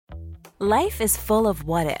Life is full of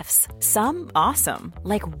what-ifs. Some awesome,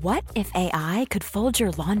 like what if AI could fold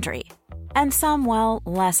your laundry? And some, well,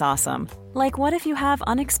 less awesome, like what if you have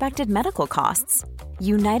unexpected medical costs?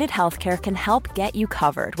 United Healthcare can help get you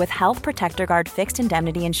covered with Health Protector Guard fixed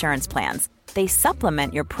indemnity insurance plans. They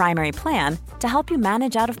supplement your primary plan to help you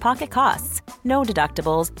manage out-of-pocket costs. No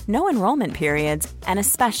deductibles, no enrollment periods, and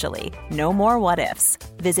especially no more what-ifs.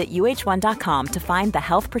 Visit uh1.com to find the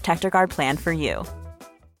Health Protector Guard plan for you.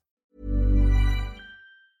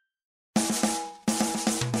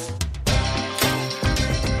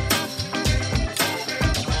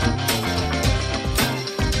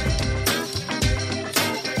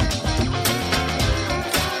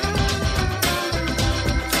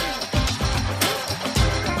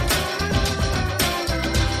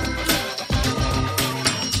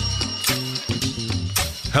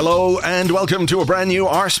 Hello and welcome to a brand new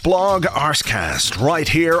Arseblog Arsecast right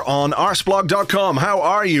here on arseblog.com. How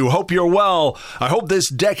are you? Hope you're well. I hope this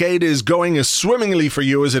decade is going as swimmingly for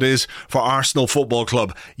you as it is for Arsenal Football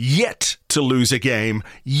Club. Yet to lose a game,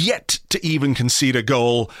 yet to even concede a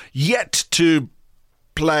goal, yet to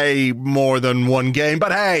play more than one game.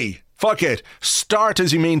 But hey, fuck it. Start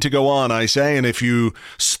as you mean to go on, I say. And if you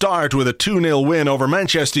start with a 2-0 win over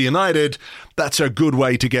Manchester United, that's a good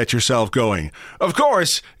way to get yourself going. Of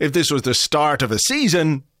course, if this was the start of a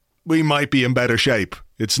season, we might be in better shape.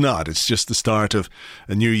 It's not. It's just the start of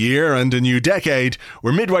a new year and a new decade.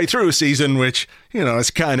 We're midway through a season which,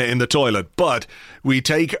 is kind of in the toilet. But we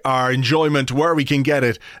take our enjoyment where we can get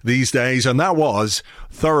it these days. And that was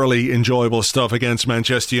thoroughly enjoyable stuff against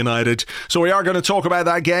Manchester United. So we are going to talk about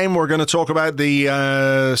that game. We're going to talk about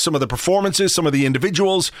the some of the performances, some of the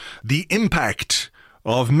individuals, the impact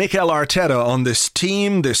of Mikel Arteta on this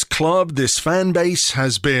team, this club, this fan base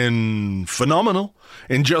has been phenomenal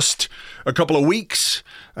in just a couple of weeks.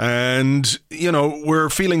 And, we're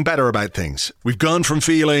feeling better about things. We've gone from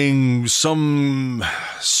feeling some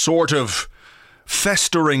sort of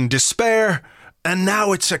festering despair, and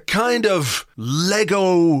now it's a kind of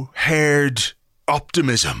Lego-haired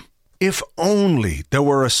optimism. If only there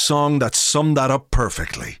were a song that summed that up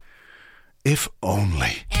perfectly. If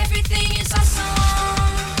only. Everything is awesome.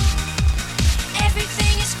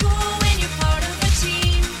 Everything is cool when you're part of a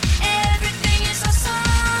team. Everything is awesome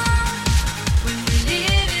when we're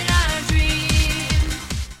living our dream.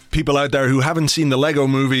 People out there who haven't seen the Lego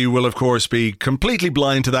movie will, of course, be completely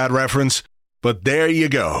blind to that reference. But there you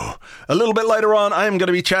go. A little bit later on, I'm going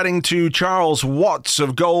to be chatting to Charles Watts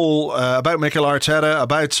of Goal about Mikel Arteta,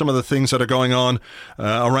 about some of the things that are going on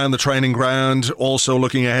around the training ground. Also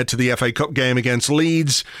looking ahead to the FA Cup game against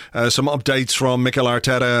Leeds. Some updates from Mikel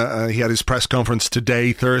Arteta. He had his press conference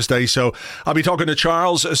today, Thursday. So I'll be talking to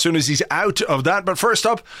Charles as soon as he's out of that. But first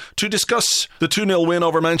up, to discuss the 2-0 win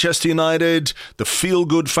over Manchester United, the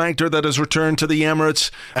feel-good factor that has returned to the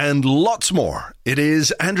Emirates, and lots more. It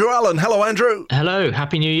is Andrew Allen. Hello, Andrew. Hello,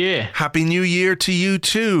 Happy New Year. Happy New Year to you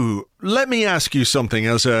too. Let me ask you something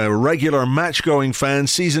as a regular match-going fan,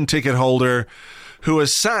 season ticket holder, who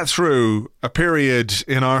has sat through a period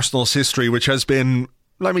in Arsenal's history which has been,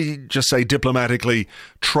 let me just say diplomatically,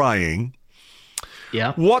 trying.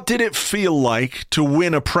 Yeah. What did it feel like to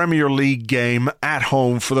win a Premier League game at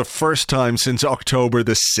home for the first time since October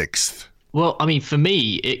the 6th? Well, I mean, for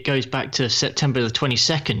me, it goes back to September the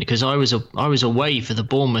 22nd because I was away for the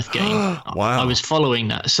Bournemouth game. Wow. I was following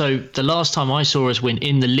that. So the last time I saw us win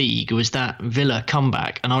in the league was that Villa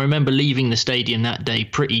comeback. And I remember leaving the stadium that day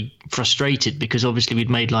pretty frustrated because obviously we'd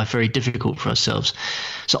made life very difficult for ourselves.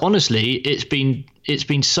 So honestly, it's been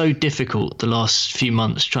so difficult the last few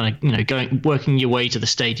months trying to, working your way to the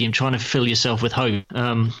stadium, trying to fill yourself with hope.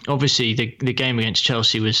 Obviously, the game against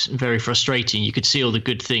Chelsea was very frustrating. You could see all the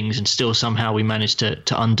good things and still somehow we managed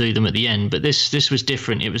to undo them at the end. But this was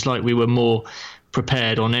different. It was like we were more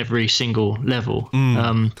prepared on every single level.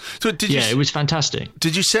 It was fantastic.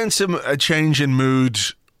 Did you sense a change in mood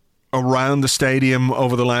around the stadium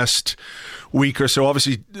over the last week or so?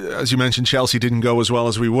 Obviously, as you mentioned, Chelsea didn't go as well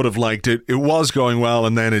as we would have liked it. It was going well,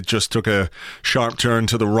 and then it just took a sharp turn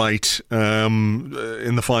to the right in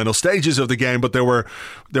the final stages of the game. But there were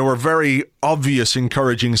very obvious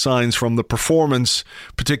encouraging signs from the performance,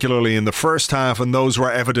 particularly in the first half, and those were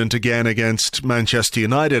evident again against Manchester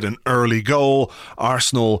United. An early goal,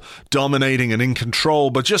 Arsenal dominating and in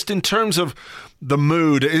control. But just in terms of the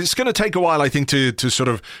mood, it's going to take a while, I think, to sort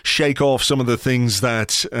of shake off some of the things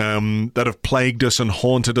that have plagued us and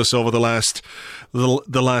haunted us over the last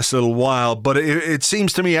little while. But it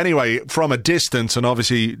seems to me, anyway, from a distance, and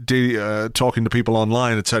obviously talking to people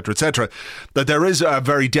online, etc., that there is a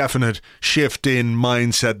very definite shift in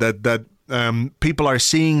mindset that people are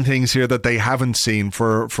seeing things here that they haven't seen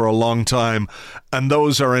for a long time, and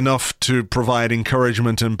those are enough to provide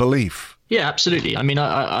encouragement and belief. Yeah, absolutely. I mean,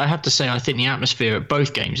 I have to say, I think the atmosphere at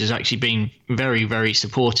both games has actually been very, very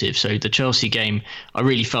supportive. So the Chelsea game, I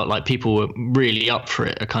really felt like people were really up for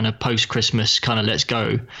it, a kind of post-Christmas kind of let's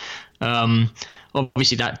go.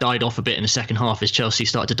 Obviously, that died off a bit in the second half as Chelsea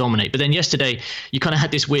started to dominate. But then yesterday, you kind of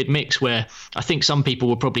had this weird mix where I think some people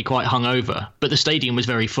were probably quite hungover, but the stadium was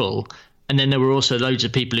very full. And then there were also loads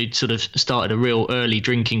of people who'd sort of started a real early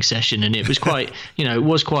drinking session, and it was quite, it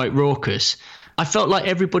was quite raucous. I felt like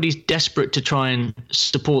everybody's desperate to try and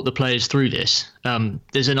support the players through this.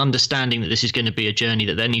 There's an understanding that this is going to be a journey,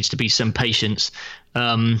 that there needs to be some patience.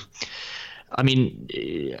 I mean,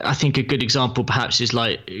 I think a good example perhaps is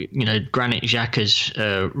like, Granit Xhaka's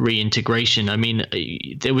reintegration. I mean,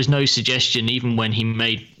 there was no suggestion, even when he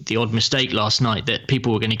made the odd mistake last night, that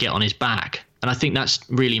people were going to get on his back. And I think that's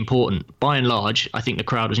really important. By and large, I think the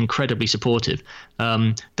crowd was incredibly supportive.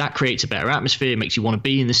 That creates a better atmosphere. It makes you want to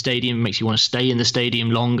be in the stadium. Makes you want to stay in the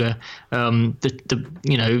stadium longer.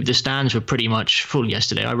 The stands were pretty much full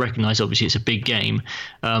yesterday. I recognise obviously it's a big game,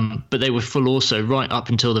 but they were full also right up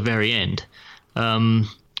until the very end.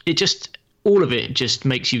 All of it just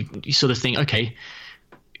makes you sort of think, okay,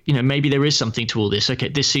 maybe there is something to all this. Okay,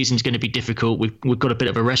 this season's going to be difficult. We've got a bit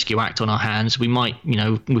of a rescue act on our hands. We might,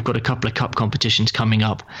 we've got a couple of cup competitions coming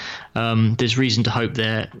up. There's reason to hope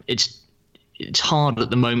there. It's hard at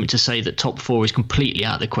the moment to say that top four is completely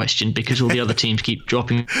out of the question because all the other teams keep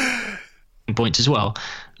dropping points as well.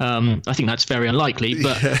 I think that's very unlikely,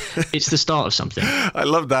 but it's the start of something. I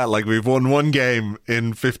love that. Like, we've won one game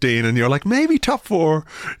in 15 and you're like, maybe top four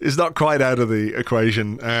is not quite out of the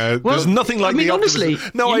equation. There's nothing like the honestly,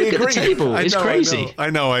 no, I agree. At the table. It's crazy. I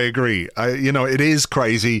know, I agree. It is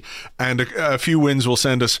crazy, and a few wins will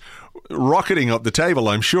send us rocketing up the table,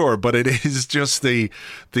 I'm sure, but it is just the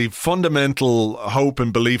fundamental hope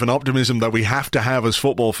and belief and optimism that we have to have as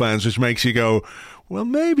football fans, which makes you go, well,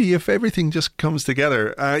 maybe if everything just comes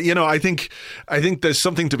together. I think there's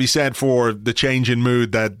something to be said for the change in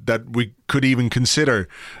mood that we could even consider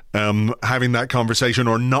having that conversation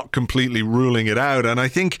or not completely ruling it out. And I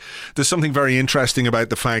think there's something very interesting about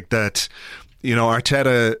the fact that,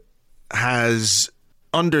 Arteta has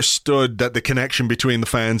understood that the connection between the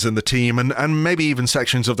fans and the team and maybe even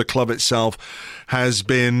sections of the club itself has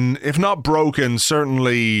been, if not broken,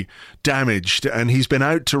 certainly damaged, and he's been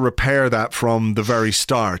out to repair that from the very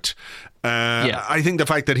start. I think the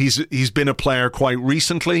fact that he's been a player quite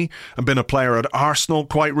recently and been a player at Arsenal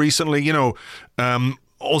quite recently,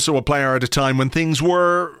 also a player at a time when things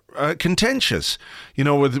were contentious,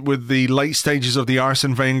 with the late stages of the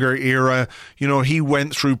Arsene Wenger era. He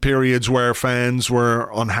went through periods where fans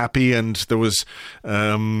were unhappy and there was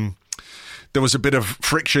a bit of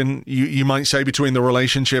friction, you might say, between the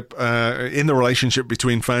relationship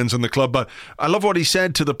between fans and the club. But I love what he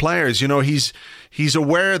said to the players. He's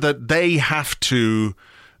aware that they have to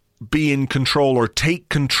be in control or take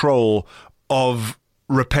control of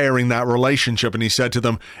repairing that relationship, and he said to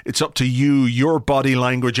them, it's up to you, your body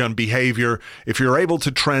language and behavior. If you're able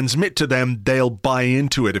to transmit to them, they'll buy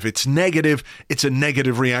into it. If it's negative, it's a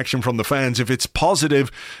negative reaction from the fans. If it's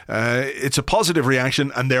positive, it's a positive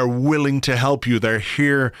reaction, and they're willing to help you. They're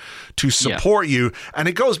here to support you. And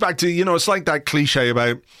it goes back to, it's like that cliche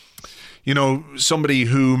about somebody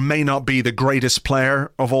who may not be the greatest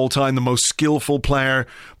player of all time, the most skillful player,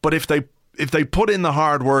 but if they put in the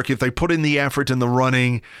hard work, if they put in the effort and the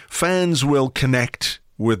running, fans will connect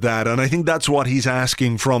with that. And I think that's what he's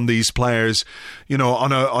asking from these players,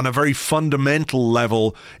 on a very fundamental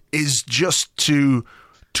level, is just to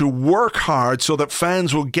work hard so that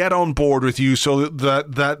fans will get on board with you, so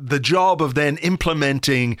that the job of then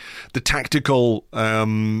implementing the tactical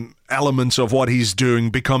elements of what he's doing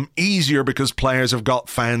become easier because players have got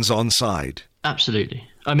fans on side. Absolutely.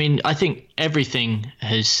 I mean, I think everything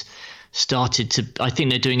has I think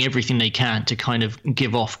they're doing everything they can to kind of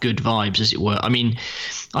give off good vibes, as it were. I mean,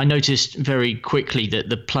 I noticed very quickly that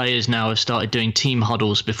the players now have started doing team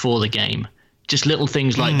huddles before the game. Just little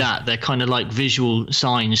things like that. They're kind of like visual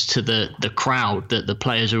signs to the crowd that the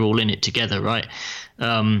players are all in it together, right?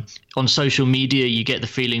 On social media, you get the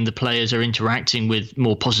feeling the players are interacting with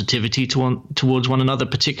more positivity towards one another,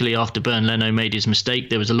 particularly after Bernd Leno made his mistake.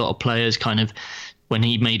 There was a lot of players kind of, when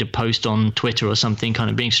he made a post on Twitter or something, kind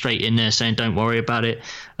of being straight in there saying, don't worry about it.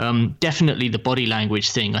 Definitely the body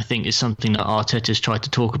language thing, I think, is something that Arteta's tried to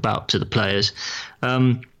talk about to the players.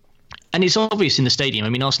 And it's obvious in the stadium. I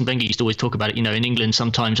mean, Arsene Wenger used to always talk about it. In England,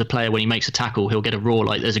 sometimes a player, when he makes a tackle, he'll get a roar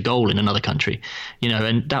like there's a goal in another country.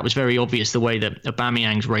 And that was very obvious, the way that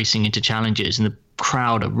Aubameyang's racing into challenges and the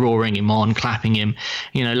crowd are roaring him on, clapping him.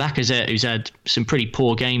 You know, Lacazette, who's had some pretty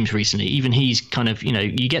poor games recently, even he's kind of, you know,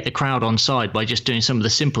 you get the crowd on side by just doing some of the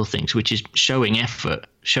simple things, which is showing effort,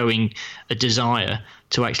 showing a desire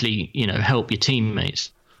to actually, you know, help your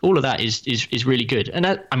teammates. All of that is really good. And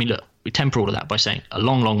that, I mean, look, we temper all of that by saying a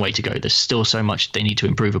long, long way to go. There's still so much they need to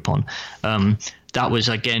improve upon. That was,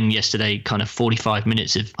 again, yesterday, kind of 45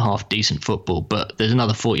 minutes of half decent football, but there's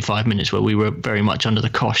another 45 minutes where we were very much under the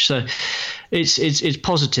cosh. So it's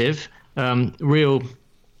positive, real.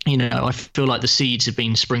 You know, I feel like the seeds have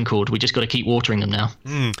been sprinkled. We just got to keep watering them now.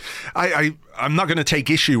 I'm not going to take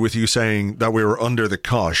issue with you saying that we were under the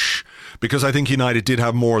cosh, because I think United did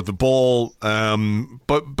have more of the ball.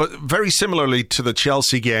 But very similarly to the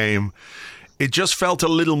Chelsea game, it just felt a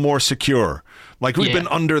little more secure. Like we've been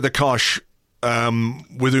under the cosh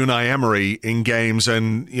with Unai Emery in games,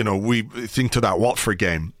 and, you know, we think to that Watford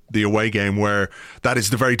game, the away game, where that is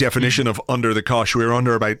the very definition of under the cosh. We were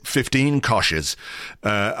under about 15 coshes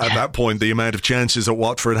at that point, the amount of chances that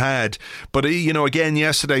Watford had. But, you know, again,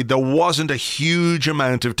 yesterday, there wasn't a huge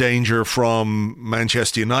amount of danger from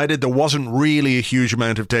Manchester United. There wasn't really a huge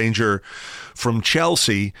amount of danger from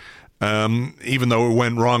Chelsea, even though it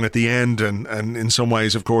went wrong at the end. And in some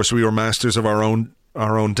ways, of course, we were masters of our own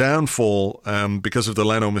downfall because of the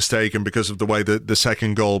Leno mistake and because of the way the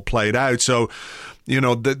second goal played out. So, you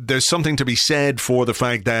know, there's something to be said for the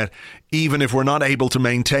fact that even if we're not able to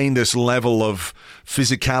maintain this level of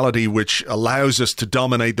physicality which allows us to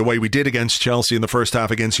dominate the way we did against Chelsea in the first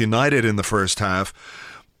half, against United in the first half,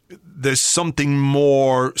 there's something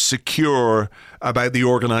more secure about the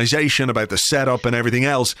organisation, about the setup and everything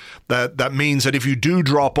else, that means that if you do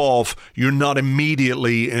drop off, you're not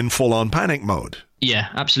immediately in full-on panic mode. Yeah,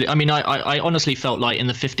 absolutely. I mean, I honestly felt like in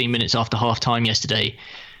the 15 minutes after half-time yesterday,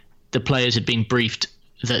 the players had been briefed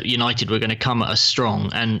that United were going to come at us strong.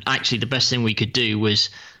 And actually the best thing we could do was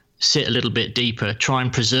sit a little bit deeper, try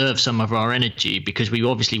and preserve some of our energy, because we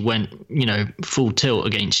obviously went, you know, full tilt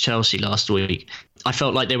against Chelsea last week. I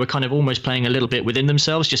felt like they were kind of almost playing a little bit within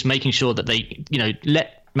themselves, just making sure that they, you know,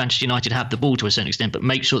 let Manchester United have the ball to a certain extent, but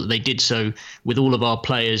make sure that they did so with all of our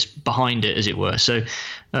players behind it, as it were. So,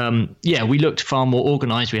 we looked far more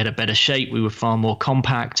organised. We had a better shape. We were far more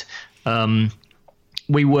compact.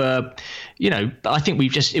 We were, you know, I think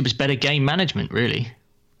it was better game management, really.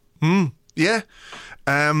 Yeah.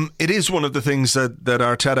 It is one of the things that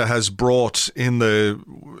Arteta has brought in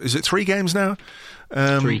is it 3 games now?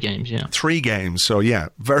 3 games, yeah. 3 games. So, yeah,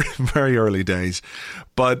 very, very early days.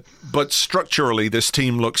 But structurally, this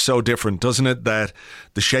team looks so different, doesn't it? That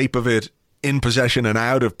the shape of it in possession and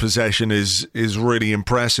out of possession is really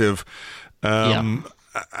impressive. And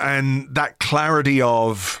that clarity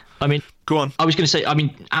of... I mean... Go on. I was going to say, I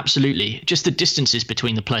mean, absolutely. Just the distances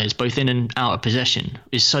between the players, both in and out of possession,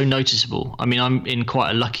 is so noticeable. I mean, I'm in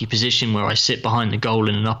quite a lucky position where I sit behind the goal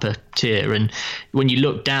in an upper tier. And when you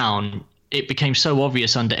look down, it became so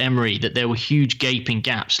obvious under Emery that there were huge gaping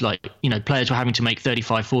gaps. Like, you know, players were having to make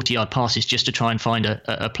 35, 40-yard passes just to try and find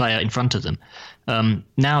a player in front of them.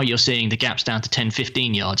 Now you're seeing the gaps down to 10,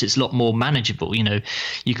 15 yards. It's a lot more manageable. You know,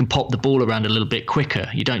 you can pop the ball around a little bit quicker.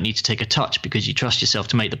 You don't need to take a touch because you trust yourself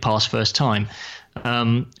to make the pass first time.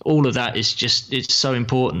 All of that is just, it's so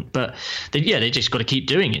important. But they just got to keep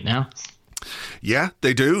doing it now. Yeah,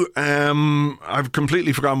 they do. I've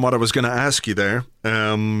completely forgotten what I was going to ask you there.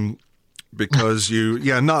 Because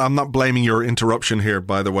I'm not blaming your interruption here,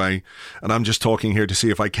 by the way. And I'm just talking here to see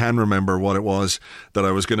if I can remember what it was that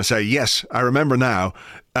I was going to say. Yes, I remember now.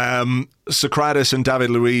 Socrates and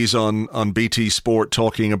David Luiz on BT Sport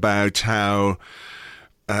talking about how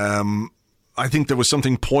I think there was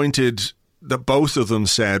something pointed that both of them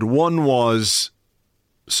said. One was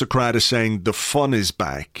Socrates saying the fun is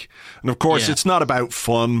back. And of course, It's not about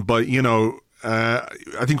fun, but, you know,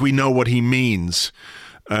 I think we know what he means.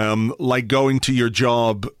 Like going to your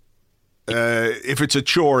job, if it's a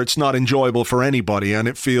chore, it's not enjoyable for anybody, and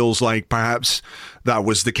it feels like perhaps that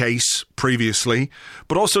was the case previously.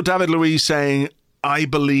 But also David Luiz saying, I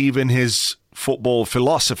believe in his football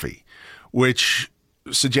philosophy, which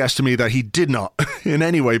suggests to me that he did not in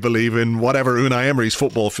any way believe in whatever Unai Emery's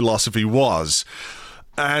football philosophy was.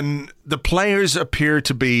 And the players appear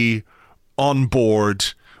to be on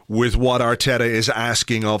board with what Arteta is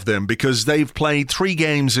asking of them, because they've played 3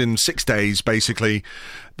 games in 6 days, basically.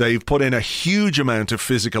 They've put in a huge amount of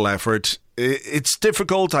physical effort. It's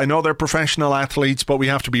difficult. I know they're professional athletes, but we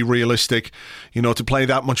have to be realistic. You know, to play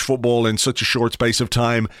that much football in such a short space of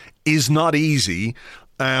time is not easy.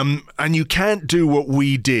 And you can't do what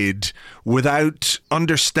we did without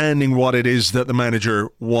understanding what it is that the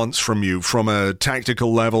manager wants from you, from a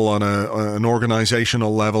tactical level, on an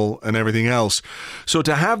organizational level, and everything else. So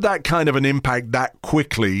to have that kind of an impact that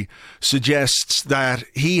quickly suggests that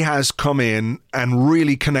he has come in and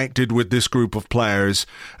really connected with this group of players.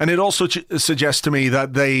 And it also suggests to me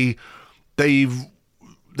that they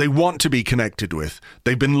want to be connected with.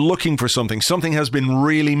 They've been looking for something. Something has been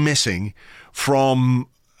really missing from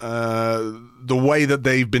the way that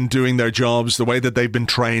they've been doing their jobs, the way that they've been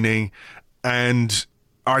training, and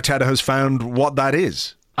Arteta has found what that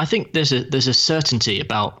is. I think there's a certainty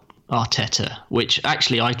about Arteta, which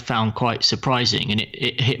actually I found quite surprising, and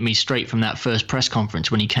it hit me straight from that first press conference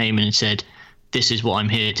when he came in and said, "This is what I'm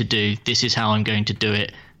here to do. This is how I'm going to do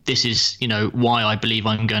it. This is, why I believe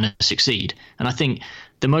I'm going to succeed." And I think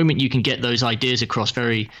the moment you can get those ideas across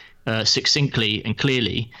very succinctly and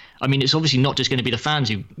clearly, I mean, it's obviously not just going to be the fans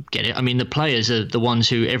who get it. I mean, the players are the ones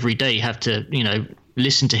who every day have to,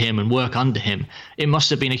 listen to him and work under him. It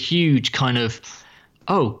must have been a huge kind of,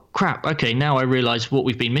 oh, crap, okay, now I realise what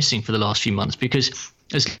we've been missing for the last few months. Because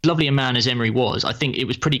as lovely a man as Emery was, I think it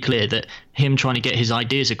was pretty clear that him trying to get his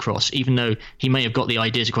ideas across, even though he may have got the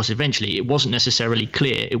ideas across eventually, it wasn't necessarily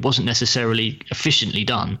clear. It wasn't necessarily efficiently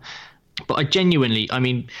done. But I genuinely, I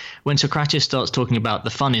mean, when Socrates starts talking about the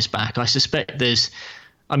fun is back, I suspect there's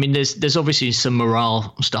obviously some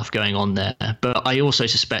morale stuff going on there, but I also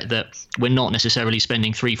suspect that we're not necessarily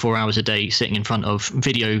spending 3-4 hours a day sitting in front of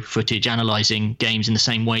video footage analysing games in the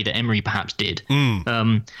same way that Emery perhaps did.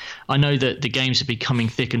 I know that the games are becoming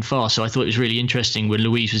thick and fast, so I thought it was really interesting when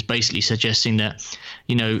Louise was basically suggesting that,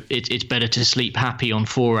 it's better to sleep happy on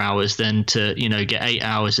 4 hours than to, get 8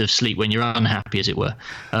 hours of sleep when you're unhappy, as it were.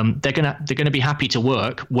 They're gonna be happy to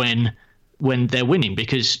work when they're winning,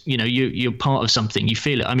 because you're part of something, you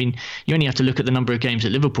feel it. I mean, you only have to look at the number of games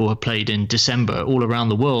that Liverpool have played in December all around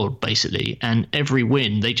the world basically, and every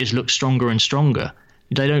win they just look stronger and stronger.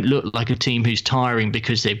 They don't look like a team who's tiring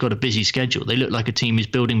because they've got a busy schedule. They look like a team who's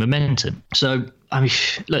building momentum. So I mean,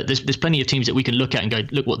 look, there's plenty of teams that we can look at and go,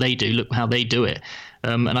 look what they do, look how they do it.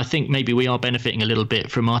 And I think maybe we are benefiting a little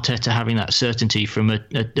bit from Arteta having that certainty from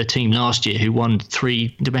a team last year who won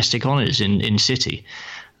 3 domestic honours in City.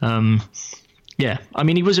 Yeah, I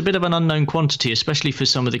mean, he was a bit of an unknown quantity, especially for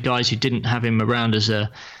some of the guys who didn't have him around as a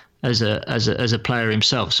player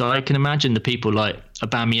himself. So I can imagine the people like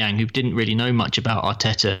Aubameyang, who didn't really know much about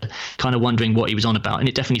Arteta, kind of wondering what he was on about. And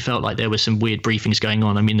it definitely felt like there were some weird briefings going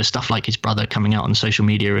on. I mean, the stuff like his brother coming out on social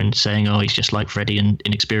media and saying, oh, he's just like Freddie and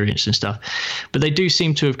inexperienced and stuff. But they do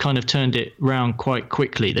seem to have kind of turned it round quite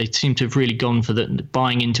quickly. They seem to have really gone for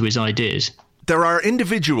buying into his ideas. There are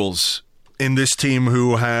individuals in this team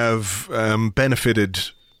who have benefited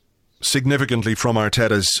significantly from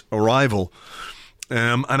Arteta's arrival.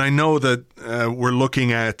 And I know that we're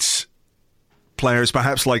looking at players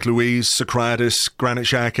perhaps like Luiz, Socrates, Granit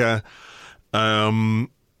Xhaka,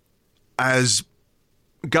 as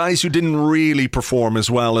guys who didn't really perform as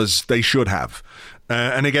well as they should have.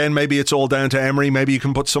 And again, maybe it's all down to Emery. Maybe you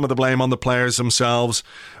can put some of the blame on the players themselves.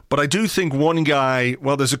 But I do think one guy,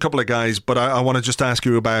 well, there's a couple of guys, but I want to just ask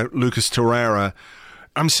you about Lucas Torreira.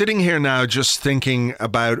 I'm sitting here now just thinking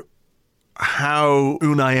about how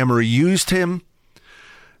Unai Emery used him,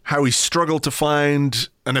 how he struggled to find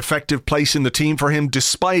an effective place in the team for him,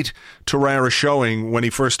 despite Torreira showing when he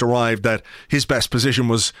first arrived that his best position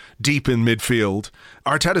was deep in midfield.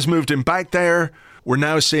 Arteta's moved him back there. We're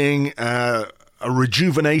now seeing a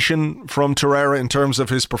rejuvenation from Torreira in terms of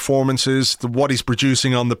his performances, what he's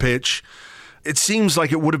producing on the pitch. It seems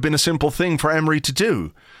like it would have been a simple thing for Emery to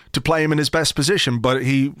do, to play him in his best position, but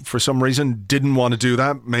he, for some reason, didn't want to do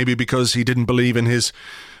that, maybe because he didn't believe in his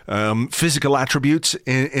physical attributes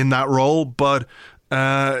in that role. But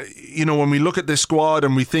when we look at this squad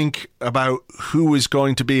and we think about who is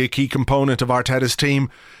going to be a key component of Arteta's team,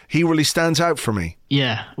 he really stands out for me.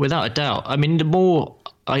 Yeah, without a doubt. I mean, the more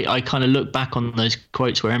I kind of look back on those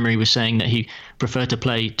quotes where Emery was saying that he preferred to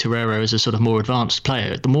play Torreira as a sort of more advanced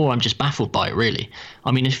player, the more I'm just baffled by it, really.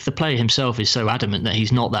 I mean, if the player himself is so adamant that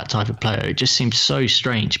he's not that type of player, it just seems so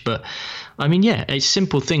strange. But, I mean, yeah, it's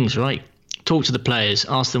simple things, right? Talk to the players,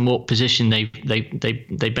 ask them what position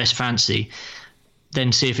they best fancy,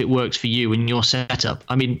 then see if it works for you and your setup.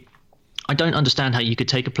 I mean, I don't understand how you could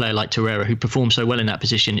take a player like Torreira, who performed so well in that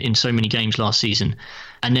position in so many games last season,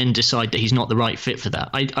 and then decide that he's not the right fit for that.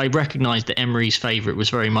 I recognise that Emery's favourite was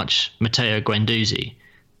very much Matteo Guendouzi.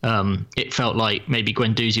 It felt like maybe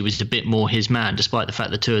Guendouzi was a bit more his man, despite the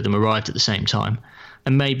fact the two of them arrived at the same time.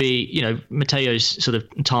 And maybe, Matteo's sort of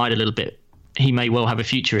tired a little bit he may well have a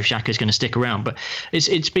future if Xhaka's going to stick around. But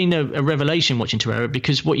it's been a revelation watching Torreira,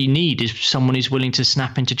 because what you need is someone who's willing to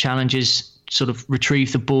snap into challenges, sort of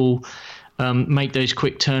retrieve the ball, make those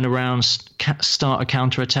quick turnarounds, start a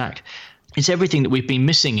counter-attack. It's everything that we've been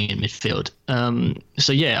missing in midfield.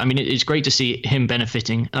 So, yeah, I mean, it's great to see him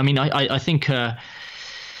benefiting. I mean, I think,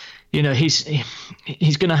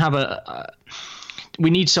 he's going to have we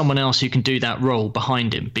need someone else who can do that role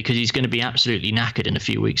behind him, because he's going to be absolutely knackered in a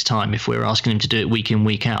few weeks' time if we're asking him to do it week in,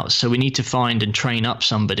 week out. So we need to find and train up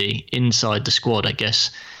somebody inside the squad, I guess,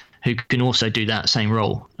 who can also do that same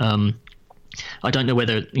role. I don't know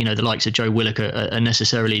whether the likes of Joe Willock are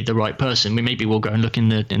necessarily the right person. Maybe we'll go and look in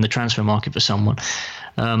the transfer market for someone,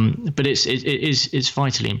 but it's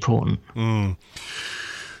vitally important.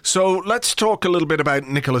 So let's talk a little bit about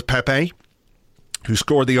Nicolas Pepe, who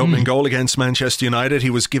scored the opening goal against Manchester United.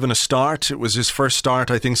 He was given a start. It was his first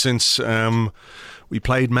start, I think, since we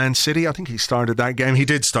played Man City. I think he started that game. He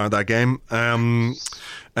did start that game, and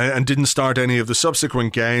didn't start any of the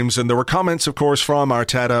subsequent games. And there were comments, of course, from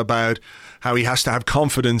Arteta about how he has to have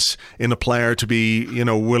confidence in a player to be,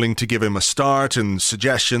 willing to give him a start, and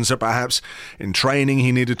suggestions that perhaps in training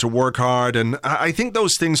he needed to work hard. And I think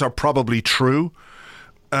those things are probably true.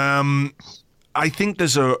 I think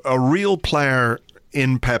there's a real player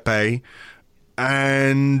in Pepe,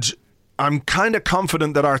 and I'm kind of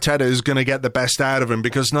confident that Arteta is going to get the best out of him,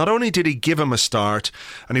 because not only did he give him a start,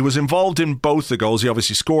 and he was involved in both the goals. He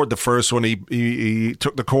obviously scored the first one. He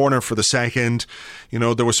took the corner for the second.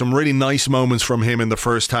 There were some really nice moments from him in the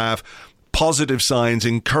first half. Positive signs,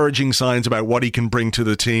 encouraging signs about what he can bring to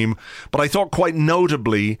the team. But I thought quite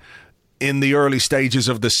notably, in the early stages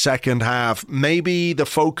of the second half, maybe the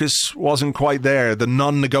focus wasn't quite there. The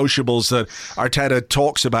non-negotiables that Arteta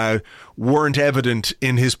talks about weren't evident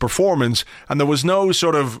in his performance, and there was no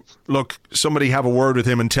sort of, look, somebody have a word with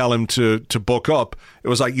him and tell him to book up. It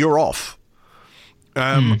was like, you're off.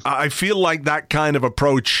 I feel like that kind of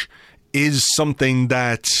approach is something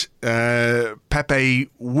that Pepe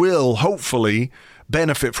will hopefully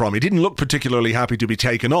benefit from. He didn't look particularly happy to be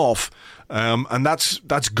taken off, and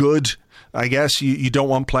that's good. I guess you don't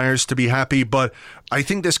want players to be happy, but I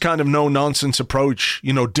think this kind of no-nonsense approach,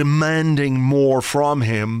 demanding more from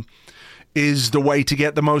him, is the way to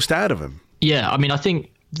get the most out of him. Yeah, I mean, I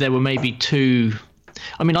think there were maybe two.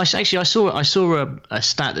 I mean, I saw a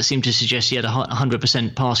stat that seemed to suggest he had a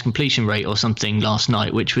 100% pass completion rate or something last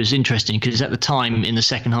night, which was interesting, because at the time in the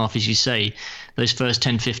second half, as you say, those first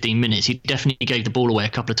 10, 15 minutes, he definitely gave the ball away a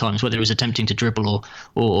couple of times, whether it was attempting to dribble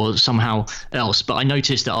or somehow else. But I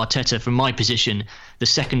noticed that Arteta, from my position, the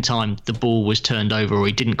second time the ball was turned over or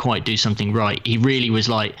he didn't quite do something right, he really was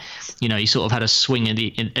like, he sort of had a swing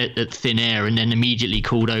at thin air, and then immediately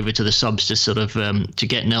called over to the subs to sort of to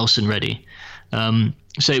get Nelson ready.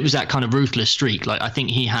 So it was that kind of ruthless streak. Like, I think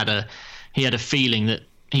he had a feeling that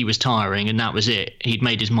he was tiring, and that was it. He'd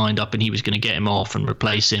made his mind up, and he was going to get him off and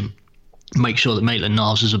replace him, make sure that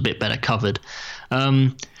Maitland-Niles was a bit better covered.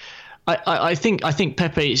 I think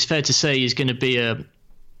Pepe, it's fair to say, is going to be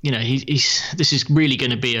this is really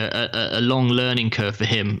going to be a long learning curve for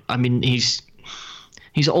him. I mean, he's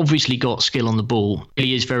obviously got skill on the ball.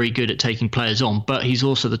 He is very good at taking players on, but he's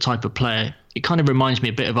also the type of player. It kind of reminds me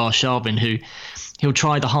a bit of Arshavin, who he'll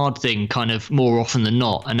try the hard thing kind of more often than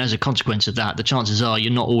not. And as a consequence of that, the chances are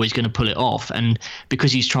you're not always going to pull it off. And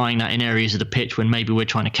because he's trying that in areas of the pitch when maybe we're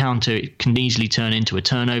trying to counter, it can easily turn into a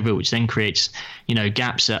turnover, which then creates,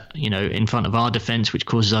 gaps in front of our defence, which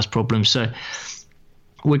causes us problems. So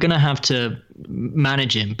we're going to have to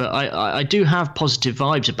manage him. But I do have positive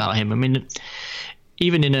vibes about him. I mean,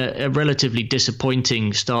 even in a relatively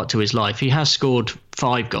disappointing start to his life, he has scored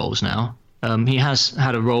 5 goals now. He has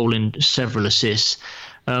had a role in several assists.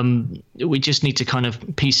 We just need to kind of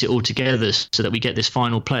piece it all together so that we get this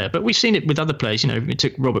final player. But we've seen it with other players. It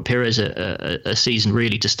took Robert Pires a season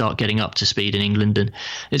really to start getting up to speed in England, and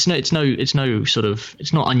it's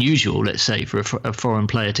not unusual, let's say, for a foreign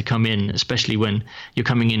player to come in, especially when you're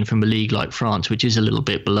coming in from a league like France, which is a little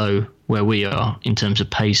bit below where we are in terms of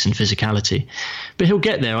pace and physicality. But he'll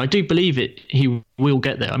get there. I do believe it. He will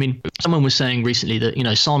get there. I mean, someone was saying recently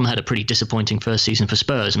that, Son had a pretty disappointing first season for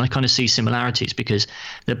Spurs, and I kind of see similarities because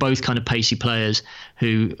they're both kind of pacey players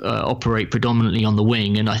who operate predominantly on the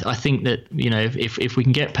wing. And I think that, if we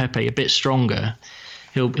can get Pepe a bit stronger,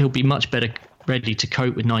 he'll be much better ready to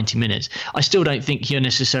cope with 90 minutes. I still don't think you're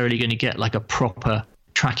necessarily going to get like a proper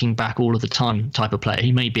tracking back all of the time type of player.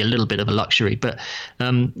 He may be a little bit of a luxury, but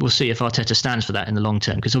we'll see if Arteta stands for that in the long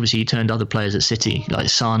term, because obviously he turned other players at City like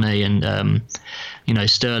Sane and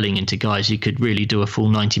Sterling into guys who could really do a full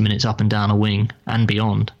 90 minutes up and down a wing and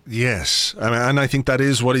beyond. Yes, and I think that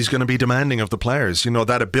is what he's going to be demanding of the players.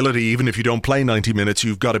 That ability, even if you don't play 90 minutes,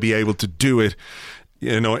 you've got to be able to do it,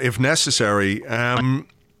 if necessary.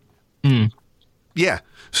 Yeah,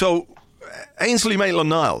 so Ainsley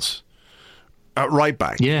Maitland-Niles at right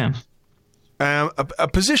back. Yeah. A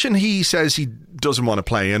position he says he doesn't want to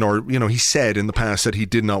play in, or, he said in the past that he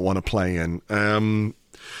did not want to play in. And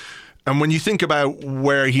when you think about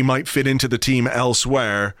where he might fit into the team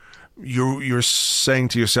elsewhere, you're saying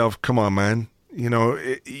to yourself, come on, man,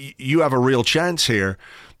 you have a real chance here.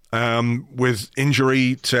 With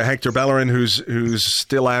injury to Hector Bellerin, who's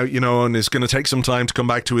still out, and is going to take some time to come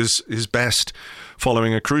back to his best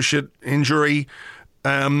following a cruciate injury.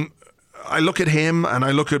 I look at him and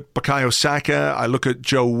I look at Bukayo Saka. I look at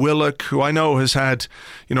Joe Willock, who I know has had,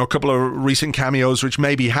 a couple of recent cameos which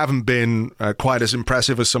maybe haven't been quite as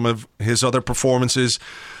impressive as some of his other performances.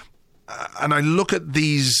 And I look at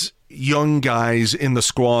these young guys in the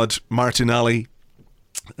squad, Martinelli,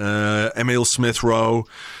 Emile Smith-Rowe,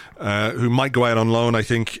 who might go out on loan, I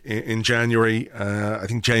think, in January. I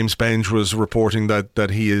think James Benge was reporting that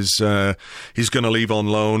he is he's going to leave on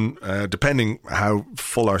loan, depending how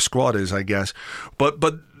full our squad is, I guess. But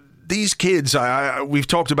these kids, we've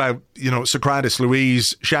talked about, Socrates,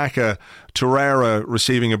 Luiz, Xhaka, Torreira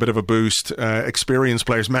receiving a bit of a boost, experienced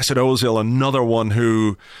players, Mesut Ozil, another one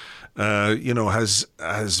who has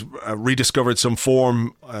rediscovered some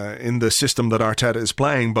form in the system that Arteta is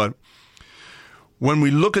playing. But when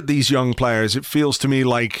we look at these young players, it feels to me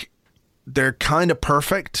like they're kind of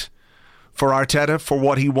perfect for Arteta, for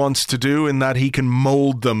what he wants to do, in that he can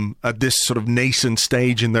mold them at this sort of nascent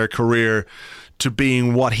stage in their career to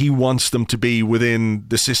being what he wants them to be within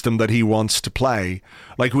the system that he wants to play.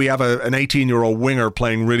 Like, we have an 18-year-old winger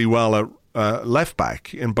playing really well at left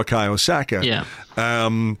back in Bukayo Saka. Yeah.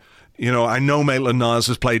 I know Maitland-Niles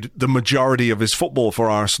has played the majority of his football for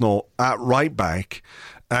Arsenal at right back,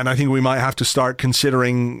 and I think we might have to start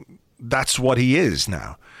considering that's what he is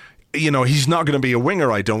now. He's not going to be a winger,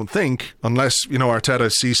 I don't think, unless, Arteta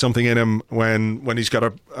sees something in him when he's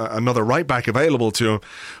got another right back available to him.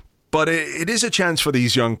 But it is a chance for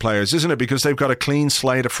these young players, isn't it? Because they've got a clean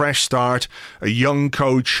slate, a fresh start, a young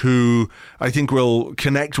coach who I think will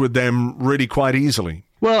connect with them really quite easily.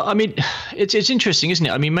 Well, I mean, it's interesting, isn't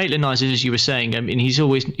it? I mean, Maitland-Niles, as you were saying, I mean, he's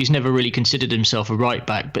never really considered himself a right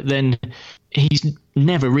back, but then he's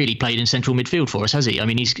never really played in central midfield for us, has he? I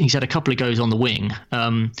mean, he's had a couple of goes on the wing.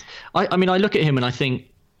 I look at him and I think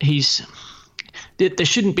there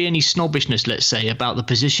shouldn't be any snobbishness, let's say, about the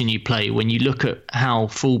position you play when you look at how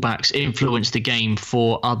fullbacks influence the game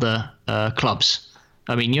for other clubs.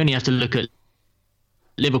 I mean, you only have to look at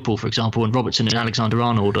Liverpool, for example, and Robertson and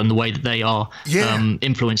Alexander-Arnold, and the way that they are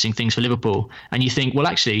influencing things for Liverpool. And you think, well,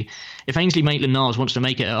 actually, if Ainsley Maitland-Niles wants to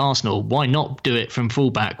make it at Arsenal, why not do it from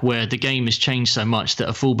fullback, where the game has changed so much that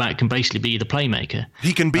a fullback can basically be the playmaker?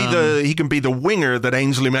 He can be the winger that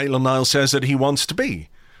Ainsley Maitland-Niles says that he wants to be.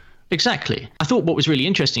 Exactly. I thought what was really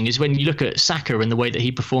interesting is when you look at Saka and the way that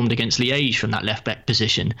he performed against Liège from that left back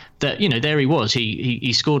position, that, there he was.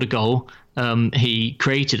 He scored a goal. He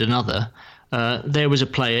created another. There was a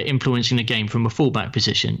player influencing the game from a fullback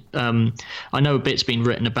position. I know a bit's been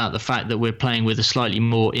written about the fact that we're playing with a slightly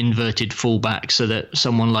more inverted fullback, so that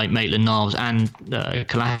someone like Maitland-Niles and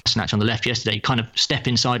Kolasinac on the left yesterday kind of step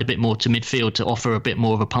inside a bit more to midfield to offer a bit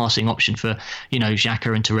more of a passing option for,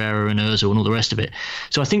 Xhaka and Torreira and Ozil and all the rest of it.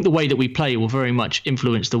 So I think the way that we play will very much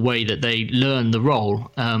influence the way that they learn the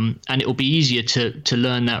role, and it will be easier to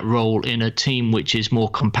learn that role in a team which is more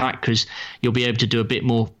compact, because you'll be able to do a bit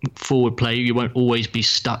more forward play. You won't always be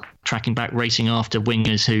stuck tracking back, racing after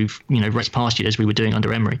wingers who've, raced past you, as we were doing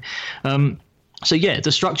under Emery. So yeah,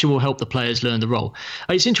 the structure will help the players learn the role.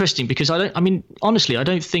 It's interesting because honestly, I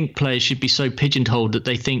don't think players should be so pigeonholed that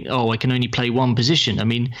they think, I can only play one position. I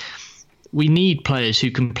mean, we need players who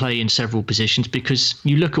can play in several positions, because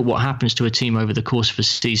you look at what happens to a team over the course of a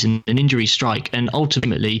season, an injury strike, and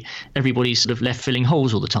ultimately everybody's sort of left filling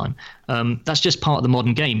holes all the time. That's just part of the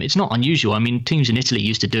modern game. It's not unusual. I mean, teams in Italy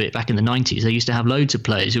used to do it back in the 90s. They used to have loads of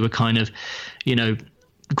players who were kind of,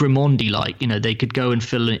 Grimondi-like. They could go and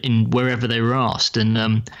fill in wherever they were asked.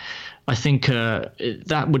 And I think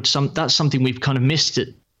that's something we've kind of missed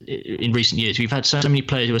in recent years. We've had so many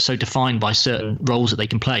players who are so defined by certain roles that they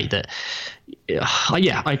can play that,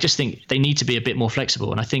 I just think they need to be a bit more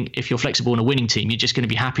flexible. And I think if you're flexible in a winning team, you're just going to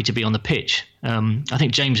be happy to be on the pitch. I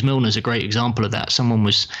think James Milner's a great example of that. Someone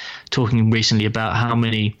was talking recently about how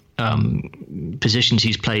many positions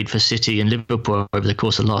he's played for City and Liverpool over the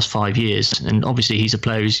course of the last 5 years, and obviously he's a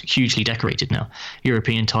player who's hugely decorated now.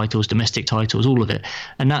 European titles, domestic titles, all of it,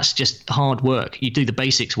 and that's just hard work. You do the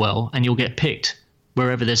basics well and you'll get picked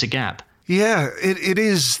wherever there's a gap. Yeah, it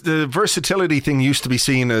is. The versatility thing used to be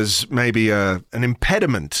seen as maybe an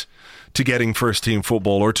impediment to getting first team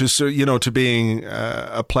football, or to being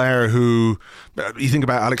a player who, you think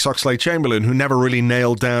about Alex Oxlade-Chamberlain, who never really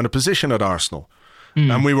nailed down a position at Arsenal.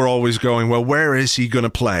 And we were always going, well, where is he going to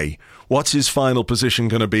play? What's his final position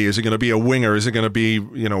going to be? Is it going to be a winger? Is it going to be,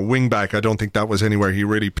 wing back? I don't think that was anywhere he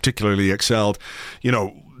really particularly excelled.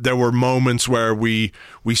 There were moments where we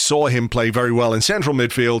saw him play very well in central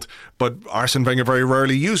midfield, but Arsene Wenger very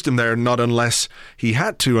rarely used him there, not unless he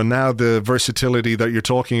had to. And now the versatility that you're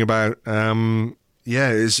talking about,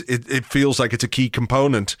 it feels like it's a key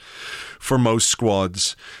component for most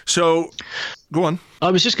squads. So, go on.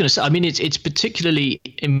 I was just going to say, I mean, it's particularly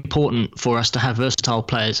important for us to have versatile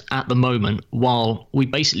players at the moment while we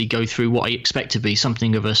basically go through what I expect to be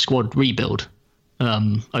something of a squad rebuild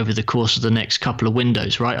over the course of the next couple of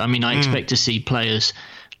windows, right? I mean, I expect to see players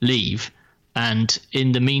leave, and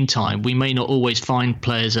in the meantime, we may not always find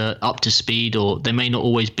players are up to speed, or they may not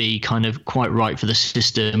always be kind of quite right for the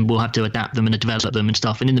system. We'll have to adapt them and develop them and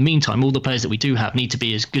stuff. And in the meantime, all the players that we do have need to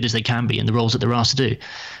be as good as they can be in the roles that they're asked to do.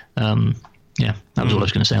 Yeah, that was all I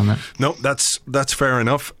was going to say on that. No, that's fair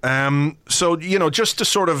enough. So, just to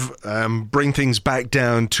sort of bring things back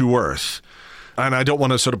down to earth, and I don't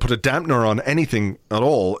want to sort of put a dampener on anything at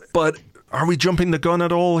all, but are we jumping the gun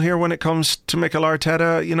at all here when it comes to Mikel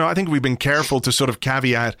Arteta? I think we've been careful to sort of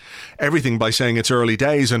caveat everything by saying it's early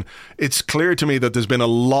days, and it's clear to me that there's been a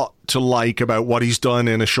lot to like about what he's done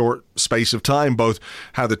in a short space of time, both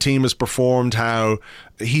how the team has performed, how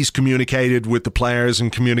he's communicated with the players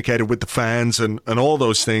and communicated with the fans and all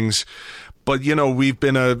those things. But, we've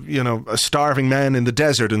been a starving man in the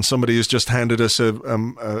desert, and somebody has just handed us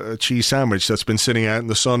a cheese sandwich that's been sitting out in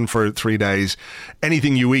the sun for 3 days.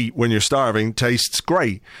 Anything you eat when you're starving tastes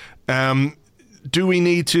great. Do we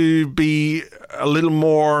need to be a little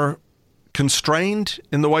more constrained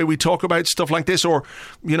in the way we talk about stuff like this? Or,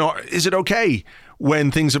 is it okay when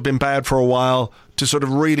things have been bad for a while to sort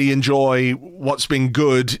of really enjoy what's been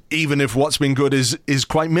good, even if what's been good is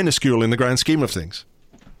quite minuscule in the grand scheme of things?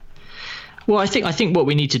 Well, I think what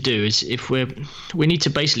we need to do is we need to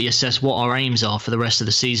basically assess what our aims are for the rest of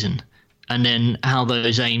the season, and then how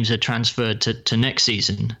those aims are transferred to next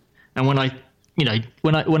season. And when I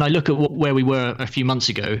look at where we were a few months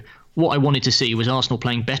ago, what I wanted to see was Arsenal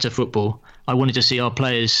playing better football. I wanted to see our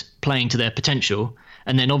players playing to their potential,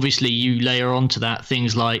 and then obviously you layer onto that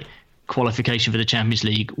things like qualification for the Champions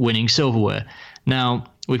League, winning silverware. Now,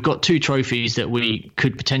 we've got 2 trophies that we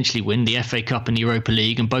could potentially win, the FA Cup and the Europa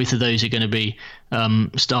League, and both of those are going to be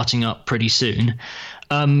starting up pretty soon.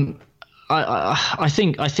 I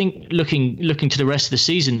think looking to the rest of the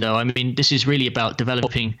season, though, I mean, this is really about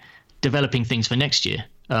developing things for next year.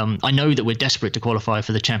 I know that we're desperate to qualify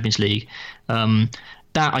for the Champions League.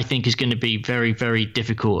 That I think is going to be very, very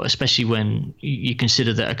difficult, especially when you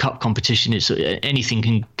consider that a cup competition is anything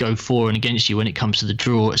can go for and against you when it comes to the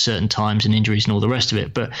draw at certain times and injuries and all the rest of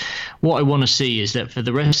it. But what I want to see is that for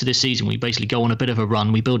the rest of this season, we basically go on a bit of a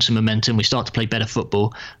run. We build some momentum. We start to play better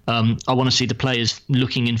football. I want to see the players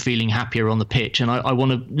looking and feeling happier on the pitch. And I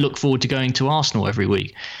want to look forward to going to Arsenal every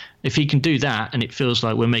week. If he can do that and it feels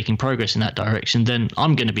like we're making progress in that direction, then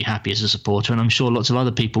I'm going to be happy as a supporter, and I'm sure lots of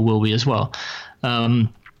other people will be as well.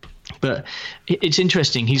 But it's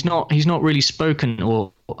interesting. He's not really spoken,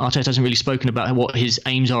 or Arteta hasn't really spoken about what his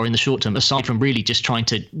aims are in the short term, aside from really just trying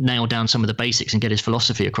to nail down some of the basics and get his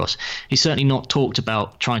philosophy across. He's certainly not talked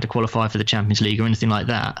about trying to qualify for the Champions League or anything like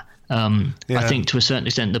that. I think to a certain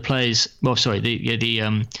extent, the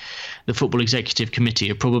Football Executive Committee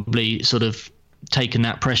have probably sort of taken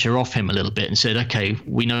that pressure off him a little bit and said, okay,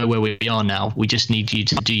 we know where we are now. We just need you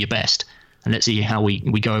to do your best. And let's see how we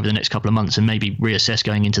go over the next couple of months and maybe reassess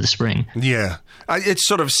going into the spring. Yeah. It's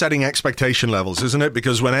sort of setting expectation levels, isn't it?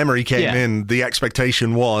 Because when Emery came in, the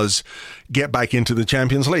expectation was get back into the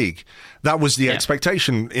Champions League. That was the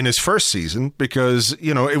expectation in his first season because,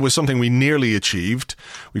 it was something we nearly achieved.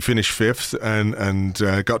 We finished 5th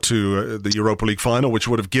and got to the Europa League final, which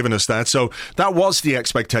would have given us that. So that was the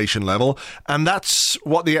expectation level. And that's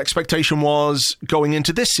what the expectation was going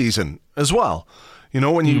into this season as well.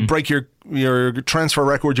 When you break your transfer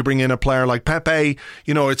record, you bring in a player like Pepe,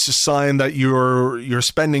 it's a sign that you're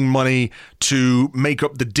spending money to make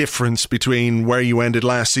up the difference between where you ended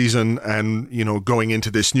last season and, going into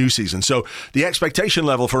this new season. So the expectation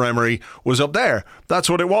level for Emery was up there. That's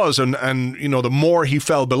what it was. And the more he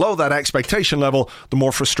fell below that expectation level, the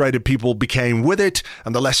more frustrated people became with it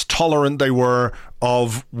and the less tolerant they were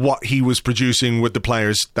of what he was producing with the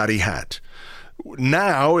players that he had.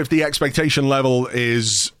 Now, if the expectation level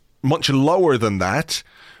is much lower than that,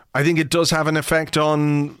 I think it does have an effect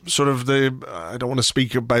on sort of I don't want to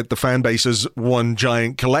speak about the fan base as one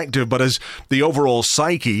giant collective, but as the overall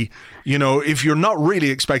psyche, if you're not really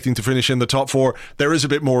expecting to finish in the top four, there is a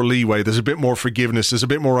bit more leeway, there's a bit more forgiveness, there's a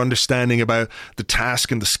bit more understanding about the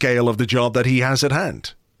task and the scale of the job that he has at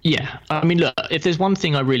hand. Yeah, I mean, look, if there's one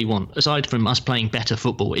thing I really want, aside from us playing better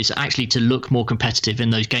football, is actually to look more competitive in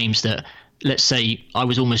those games that, let's say, I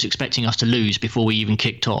was almost expecting us to lose before we even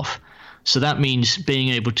kicked off. So that means being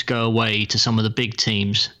able to go away to some of the big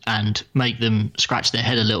teams and make them scratch their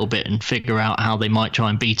head a little bit and figure out how they might try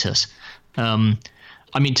and beat us.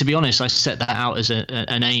 I mean, to be honest, I set that out as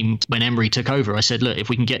an aim when Emery took over. I said, look, if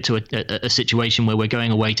we can get to a situation where we're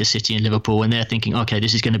going away to City and Liverpool and they're thinking, okay,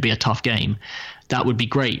 this is going to be a tough game, that would be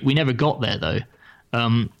great. We never got there, though.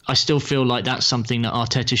 I still feel like that's something that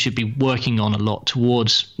Arteta should be working on a lot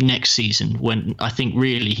towards next season, when I think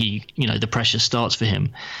really the pressure starts for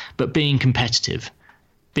him. But being competitive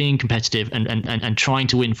and trying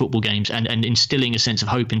to win football games and instilling a sense of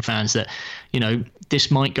hope in fans that, this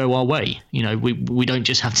might go our way. We don't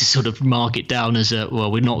just have to sort of mark it down as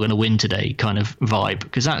we're not going to win today kind of vibe,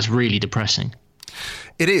 because that's really depressing.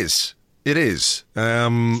 It is.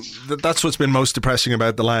 That's what's been most depressing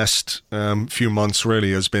about the last few months,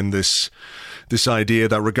 really, has been this idea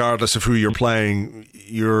that regardless of who you're playing,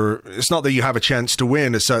 it's not that you have a chance to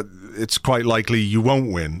win, it's that it's quite likely you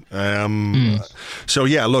won't win. So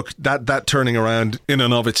yeah, look, that turning around in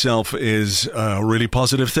and of itself is a really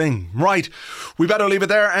positive thing. Right, we better leave it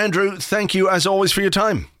there. Andrew, thank you as always for your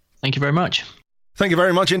time. Thank you very much. Thank you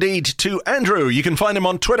very much indeed to Andrew. You can find him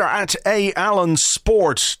on Twitter at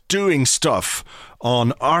 @AllenSport, doing stuff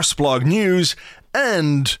on Arsblog News.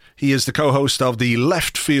 And he is the co-host of the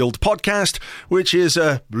Left Field podcast, which is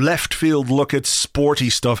a left field look at sporty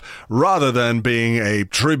stuff rather than being a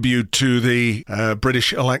tribute to the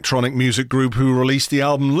British electronic music group who released the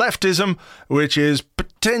album Leftism, which is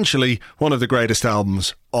potentially one of the greatest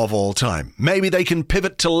albums of all time. Maybe they can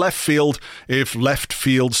pivot to left field if left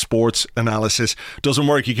field sports analysis doesn't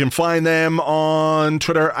work. You can find them on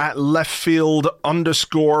Twitter at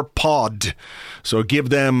leftfield_pod. So give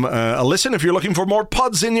them a listen if you're looking for more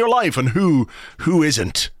pods in your life. And who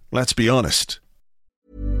isn't? Let's be honest.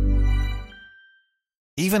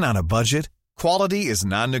 Even on a budget, quality is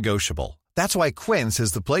non-negotiable. That's why Quince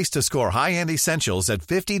is the place to score high-end essentials at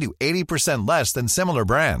 50 to 80% less than similar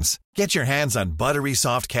brands. Get your hands on buttery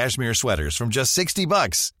soft cashmere sweaters from just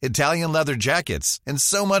 $60, Italian leather jackets, and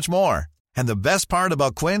so much more. And the best part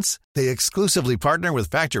about Quince, they exclusively partner with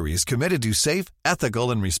factories committed to safe, ethical,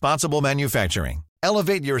 and responsible manufacturing.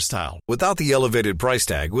 Elevate your style without the elevated price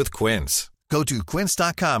tag with Quince. Go to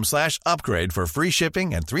quince.com/upgrade for free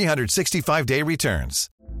shipping and 365-day returns.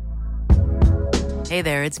 Hey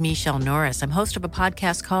there, it's Michelle Norris. I'm host of a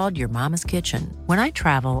podcast called Your Mama's Kitchen. When I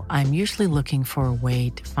travel, I'm usually looking for a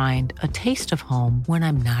way to find a taste of home when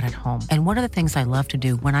I'm not at home. And one of the things I love to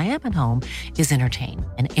do when I am at home is entertain.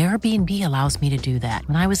 And Airbnb allows me to do that.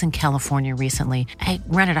 When I was in California recently, I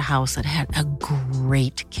rented a house that had a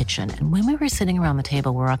great kitchen. And when we were sitting around the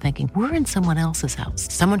table, we're all thinking, we're in someone else's house.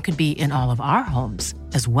 Someone could be in all of our homes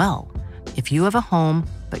as well. If you have a home,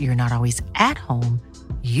 but you're not always at home,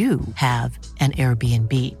 you have an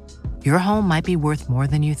Airbnb. Your home might be worth more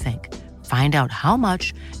than you think. Find out how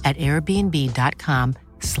much at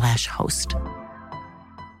airbnb.com/host.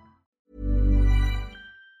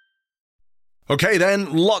 Okay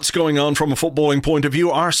then, lots going on from a footballing point of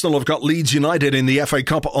view. Arsenal have got Leeds United in the FA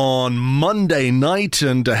Cup on Monday night,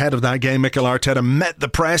 and ahead of that game, Mikel Arteta met the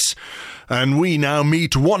press, and we now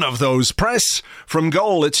meet one of those press. From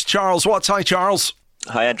goal, it's Charles Watts. Hi, Charles.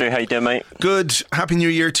 Hi Andrew, how you doing, mate? Good. Happy New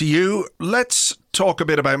Year to you. Let's talk a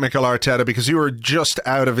bit about Mikel Arteta, because you were just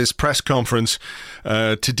out of his press conference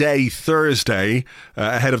today, Thursday,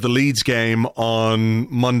 ahead of the Leeds game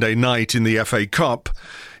on Monday night in the FA Cup.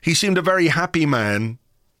 He seemed a very happy man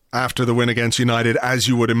after the win against United, as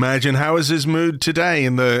you would imagine. How is his mood today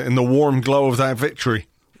in the warm glow of that victory?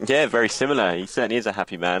 Yeah, very similar. He certainly is a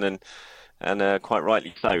happy man, and quite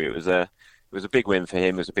rightly so. It was a big win for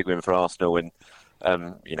him. It was a big win for Arsenal, and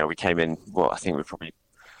we came in. Well, I think we're probably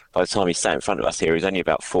by the time he sat in front of us here, it was only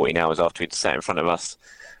about 14 hours after he'd sat in front of us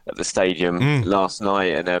at the stadium last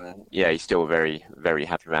night. And he's still a very, very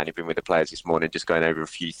happy man. He'd been with the players this morning, just going over a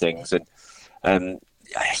few things. And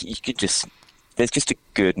you could there's just a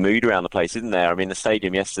good mood around the place, isn't there? I mean, the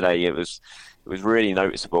stadium yesterday, it was really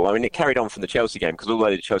noticeable. I mean, it carried on from the Chelsea game, because although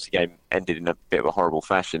the Chelsea game ended in a bit of a horrible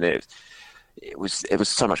fashion, it was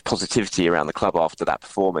so much positivity around the club after that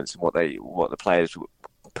performance and what the players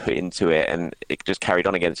put into it, and it just carried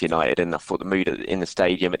on against United. And I thought the mood in the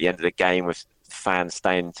stadium at the end of the game, with fans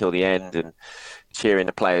staying until the end and cheering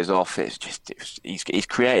the players off, he's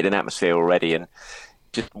created an atmosphere already. And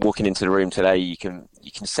just walking into the room today, you can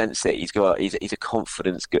sense it. He's a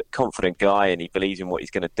confident guy, and he believes in what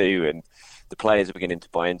he's going to do, and the players are beginning to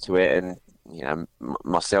buy into it. And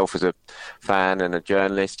myself as a fan and a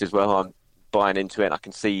journalist as well, I'm buying into it. And I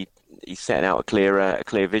can see he's setting out a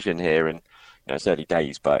clear vision here. And it's early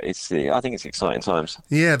days, but I think it's exciting times.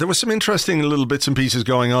 Yeah, there was some interesting little bits and pieces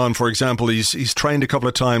going on. For example, he's trained a couple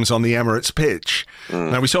of times on the Emirates pitch.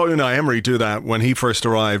 Now, we saw Unai Emery do that when he first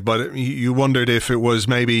arrived, but you wondered if it was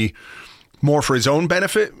maybe more for his own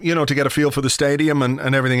benefit, to get a feel for the stadium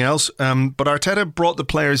and everything else. But Arteta brought the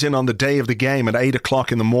players in on the day of the game at 8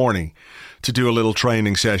 o'clock in the morning to do a little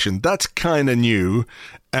training session. That's kind of new.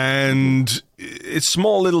 And it's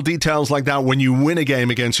small little details like that when you win a game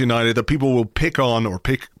against United that people will pick on, or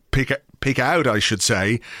pick out, I should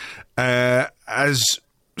say, as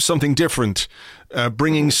something different.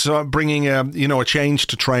 Bringing a change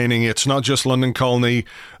to training. It's not just London Colney,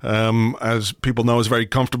 as people know, is a very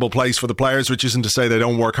comfortable place for the players, which isn't to say they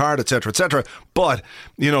don't work hard, etc., etc. But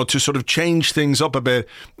to sort of change things up a bit,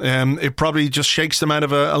 it probably just shakes them out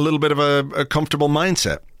of a little bit of a comfortable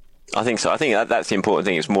mindset. I think so. I think that's the important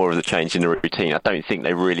thing. It's more of the change in the routine. I don't think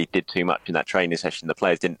they really did too much in that training session. The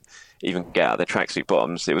players didn't even get out of their tracksuit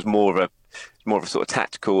bottoms. It was more of a sort of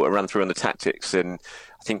tactical, a run through on the tactics. And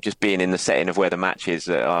I think just being in the setting of where the match is,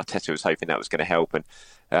 Arteta was hoping that was going to help. And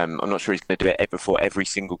I'm not sure he's going to do it before every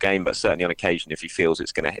single game, but certainly on occasion, if he feels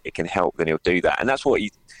it can help, then he'll do that. And that's what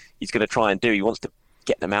he's going to try and do. He wants to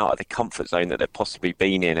get them out of the comfort zone that they've possibly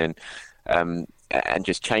been in, and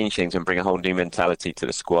just change things and bring a whole new mentality to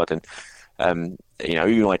the squad. And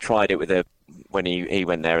Unai tried it when he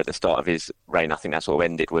went there at the start of his reign. I think that sort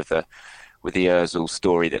of ended with the Ozil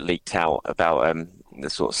story that leaked out about the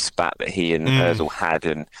sort of spat that he and Ozil had,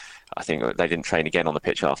 and I think they didn't train again on the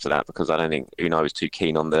pitch after that, because I don't think Unai was too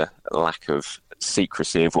keen on the lack of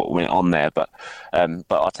secrecy of what went on there. But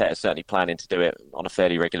Arteta is certainly planning to do it on a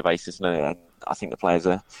fairly regular basis, and I think the players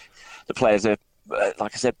are,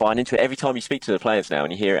 like I said, buying into it. Every time you speak to the players now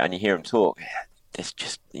and you hear them talk, it's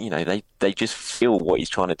just they just feel what he's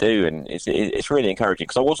trying to do, and it's really encouraging.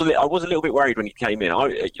 Because I was a little bit worried when he came in.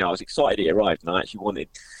 I was excited he arrived, and I actually wanted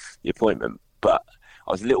the appointment, but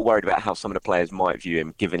I was a little worried about how some of the players might view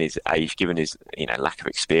him, given his age, given his lack of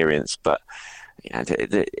experience. But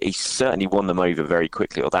he certainly won them over very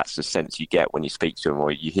quickly, or that's the sense you get when you speak to them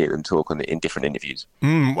or you hear them talk in different interviews.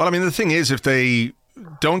 Well, I mean, the thing is, if they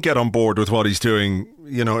don't get on board with what he's doing,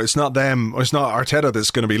 it's not them, or it's not Arteta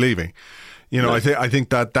that's going to be leaving. No. I think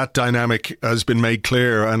that dynamic has been made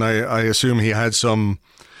clear, and I assume he had some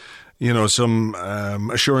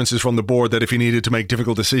assurances from the board that if he needed to make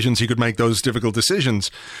difficult decisions, he could make those difficult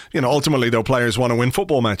decisions. Ultimately, though, players want to win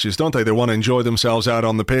football matches, don't they? They want to enjoy themselves out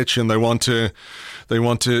on the pitch, and they want to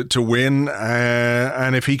win.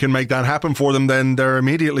 And if he can make that happen for them, then they're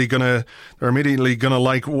immediately gonna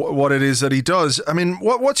like what it is that he does. I mean,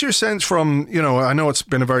 what's your sense from I know it's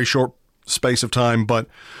been a very short space of time, but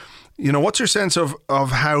what's your sense of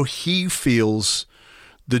how he feels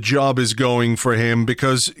the job is going for him?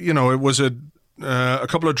 Because, it was a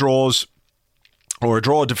couple of draws, or a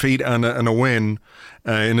draw, a defeat, and a win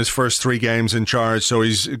in his first 3 games in charge. So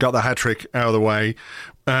he's got the hat-trick out of the way.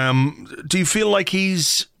 Do you feel like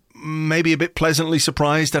he's maybe a bit pleasantly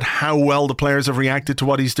surprised at how well the players have reacted to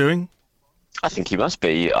what he's doing? I think he must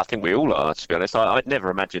be. I think we all are, to be honest. I'd never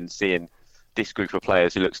imagined seeing this group of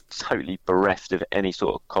players who looks totally bereft of any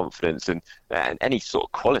sort of confidence and any sort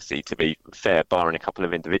of quality, to be fair, barring a couple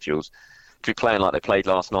of individuals, to be playing like they played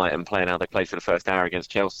last night and playing how they played for the first hour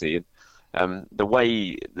against Chelsea. And the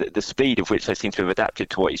way, the speed of which they seem to have adapted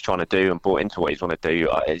to what he's trying to do and bought into what he's want to do,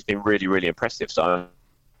 it's been really, really impressive. So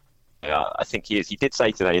I think he is. He did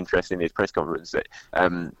say today, interesting, in his press conference, that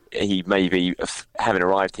he maybe, having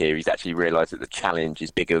arrived here, he's actually realised that the challenge is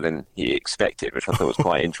bigger than he expected, which I thought was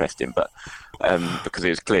quite interesting. But because it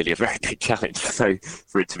was clearly a very big challenge, so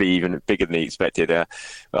for it to be even bigger than he expected, I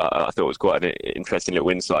thought it was quite an interesting little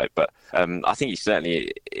insight. But I think he's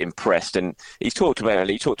certainly impressed, and he talked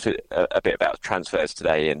a bit about transfers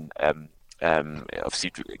today, and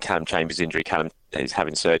Obviously, Callum Chambers' injury. Callum is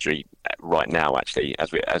having surgery right now, actually,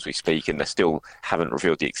 as we speak, and they still haven't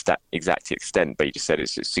revealed the exact extent. But he just said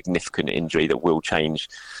it's a significant injury that will change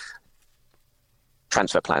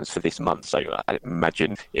transfer plans for this month. So I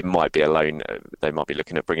imagine it might be a loan. They might be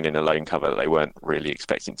looking at bringing in a loan cover that they weren't really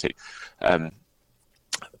expecting to.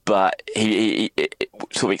 But he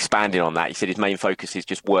sort of expanded on that. He said his main focus is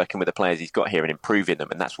just working with the players he's got here and improving them,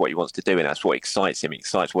 and that's what he wants to do, and that's what excites him. He's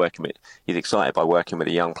excited by working with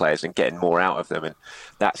the young players and getting more out of them, and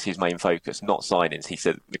that's his main focus, not signings. He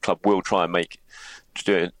said the club will try and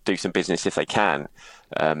do some business if they can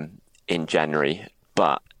in January,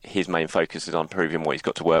 but his main focus is on proving what he's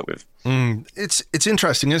got to work with. It's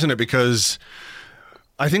interesting, isn't it? Because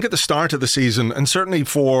I think at the start of the season, and certainly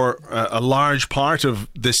for a large part of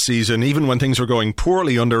this season, even when things were going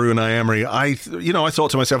poorly under Unai Emery, I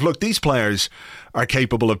thought to myself, look, these players are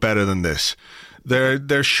capable of better than this.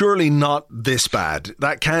 They're surely not this bad.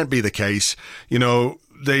 That can't be the case.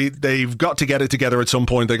 They've got to get it together at some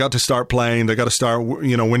point. They got to start playing. They got to start,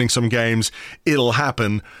 winning some games. It'll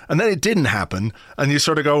happen. And then it didn't happen. And you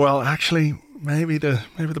sort of go, well, actually, maybe the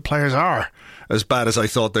players are as bad as I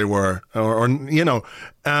thought they were, but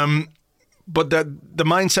that the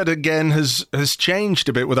mindset again has changed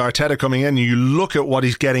a bit with Arteta coming in. You look at what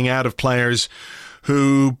he's getting out of players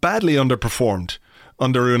who badly underperformed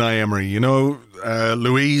under Unai Emery.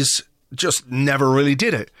 Luiz just never really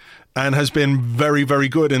did it, and has been very, very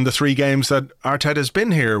good in the 3 games that Arteta's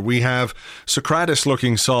been here. We have Sokratis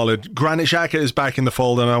looking solid. Granit Xhaka is back in the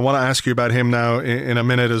fold, and I want to ask you about him now in a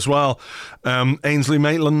minute as well. Ainsley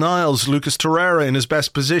Maitland-Niles, Lucas Torreira in his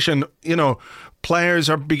best position. Players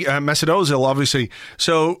are Mesut Ozil, obviously.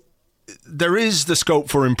 So there is the scope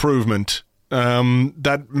for improvement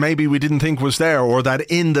that maybe we didn't think was there, or that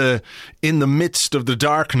in the midst of the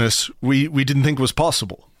darkness we didn't think was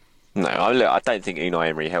possible. No, I don't think Unai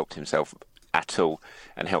Emery helped himself at all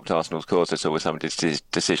and helped Arsenal's cause at all with some of his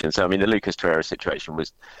decisions. So, I mean, the Lucas Torreira situation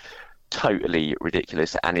was totally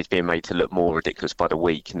ridiculous, and he's being made to look more ridiculous by the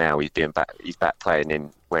week. Now he's back playing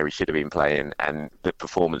in where he should have been playing, and the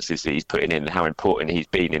performances that he's putting in, how important he's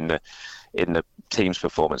been in the team's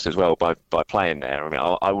performance as well by playing there. I mean,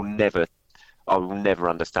 I will never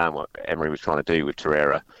understand what Emery was trying to do with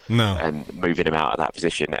Torreira and moving him out of that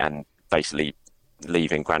position and basically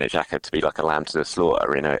leaving Granit Xhaka to be like a lamb to the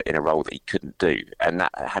slaughter in a role that he couldn't do, and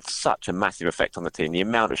that had such a massive effect on the team. The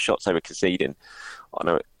amount of shots they were conceding on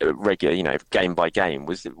a regular, game by game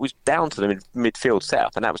was down to the midfield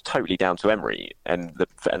setup, and that was totally down to Emery and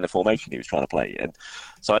the formation he was trying to play. And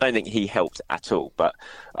so I don't think he helped at all. But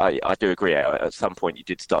I do agree. At some point, you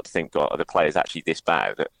did start to think, God, are the players actually this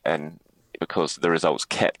bad? And because the results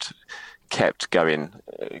kept going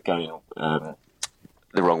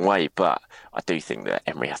the wrong way. But I do think that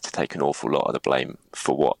Emery has to take an awful lot of the blame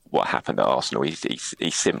for what happened at Arsenal. He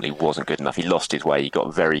simply wasn't good enough. He lost his way.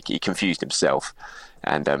 He confused himself,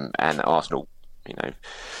 and Arsenal,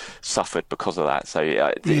 suffered because of that. So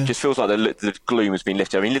it just feels like the gloom has been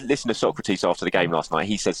lifted. I mean, listen to Socrates after the game last night.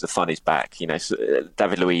 He says the fun is back.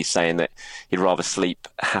 David Luiz saying that he'd rather sleep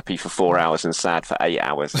happy for 4 hours than sad for 8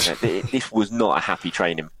 hours. This was not a happy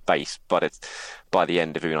training base, but by the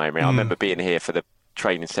end of Unai Emery, I remember being here for the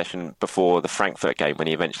training session before the Frankfurt game when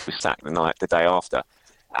he eventually sacked the day after,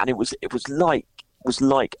 and it was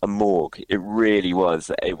like a morgue. It really was.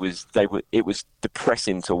 It was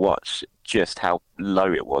depressing to watch just how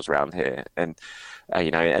low it was around here, and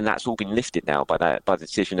and that's all been lifted now by the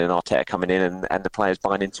decision and Arteta coming in and the players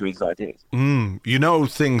buying into his ideas.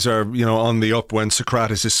 Things are on the up when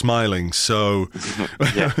Sokratis is smiling, so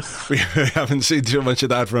we haven't seen too much of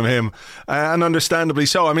that from him, and understandably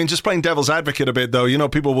so. I mean, just playing devil's advocate a bit though,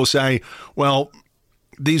 people will say, well,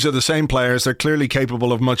 these are the same players. They're clearly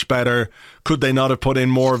capable of much better. Could they not have put in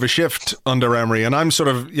more of a shift under Emery? And I'm sort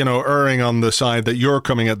of, erring on the side that you're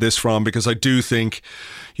coming at this from, because I do think,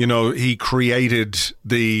 he created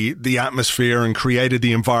the atmosphere and created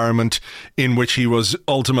the environment in which he was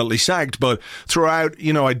ultimately sacked. But throughout,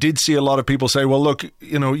 I did see a lot of people say, well, look,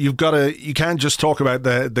 you can't just talk about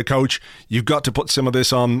the coach. You've got to put some of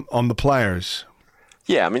this on the players.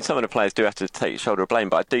 Yeah, I mean, some of the players do have to take the shoulder of blame,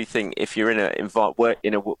 but I do think if you're in a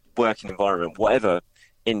working environment, whatever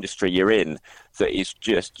industry you're in, that is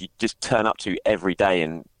you just turn up to every day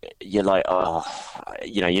and you're like,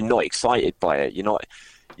 you're not excited by it, you're not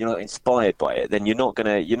inspired by it, then you're not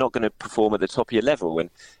gonna perform at the top of your level. And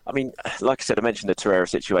I mean, like I said, I mentioned the Torreira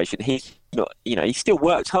situation. He's not, he still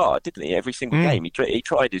worked hard, didn't he? Every single game, he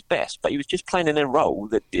tried his best, but he was just playing in a role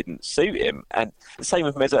that didn't suit him. And the same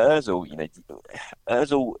with Mesut Ozil.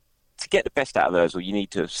 Ozil to get the best out of Ozil, you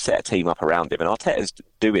need to set a team up around him, and Arteta's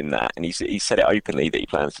doing that, and he's said it openly that he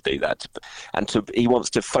plans to do that, he wants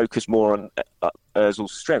to focus more on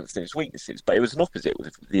Ozil's strengths and his weaknesses. But it was an opposite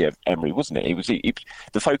with Emery, wasn't it?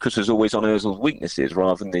 The focus was always on Ozil's weaknesses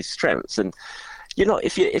rather than his strengths. And you're not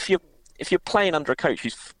if you're playing under a coach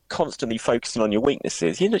who's constantly focusing on your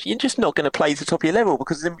weaknesses, you're just not going to play to the top of your level,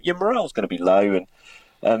 because your morale's going to be low.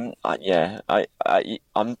 And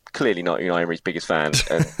I'm clearly not Unai Emery's biggest fan,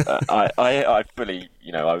 and I fully,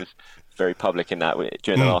 I was very public in that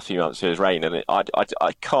during the last few months of his reign, and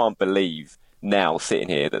I can't believe now sitting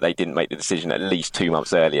here that they didn't make the decision at least 2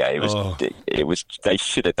 months earlier. It was they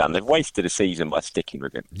should have done. They've wasted a season by sticking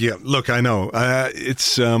with him. Yeah, look, I know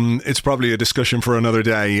it's probably a discussion for another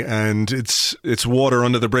day, and it's water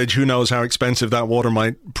under the bridge. Who knows how expensive that water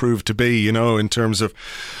might prove to be? In terms of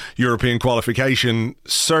European qualification,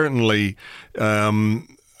 certainly.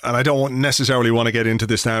 And I don't necessarily want to get into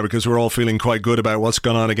this now, because we're all feeling quite good about what's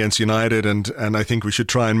gone on against United, and I think we should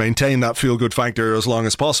try and maintain that feel-good factor as long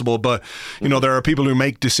as possible. But, there are people who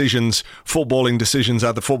make decisions, footballing decisions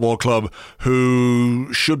at the football club,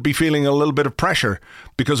 who should be feeling a little bit of pressure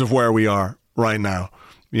because of where we are right now.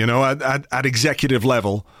 At executive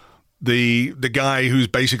level, the guy who's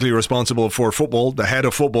basically responsible for football, the head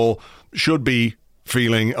of football, should be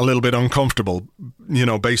feeling a little bit uncomfortable,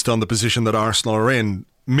 based on the position that Arsenal are in.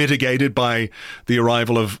 Mitigated by the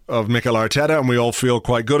arrival of Mikel Arteta, and we all feel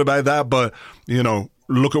quite good about that. But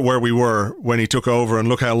look at where we were when he took over, and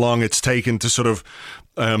look how long it's taken to sort of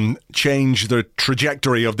change the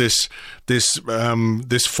trajectory of this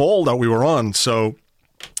fall that we were on. So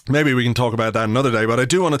maybe we can talk about that another day. But I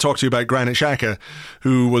do want to talk to you about Granit Xhaka,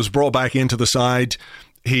 who was brought back into the side.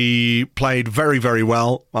 He played very, very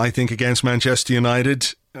well, I think, against Manchester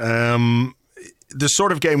United. The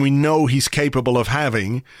sort of game we know he's capable of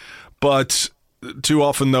having, but too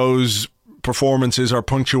often those performances are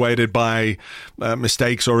punctuated by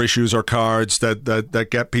mistakes or issues or cards that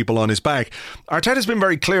get people on his back. Arteta's been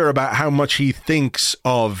very clear about how much he thinks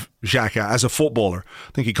of Xhaka as a footballer.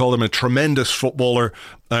 I think he called him a tremendous footballer,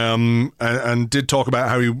 and did talk about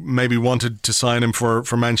how he maybe wanted to sign him for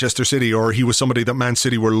Manchester City, or he was somebody that Man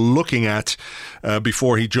City were looking at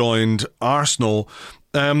before he joined Arsenal.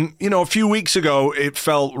 A few weeks ago, it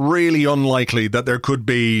felt really unlikely that there could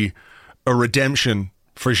be a redemption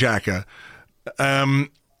for Xhaka. And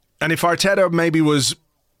if Arteta maybe was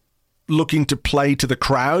looking to play to the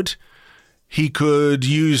crowd, he could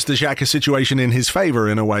use the Xhaka situation in his favour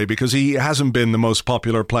in a way, because he hasn't been the most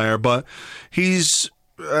popular player, but he's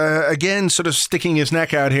again sort of sticking his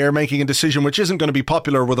neck out here, making a decision which isn't going to be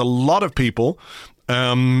popular with a lot of people.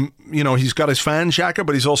 He's got his fans, Xhaka,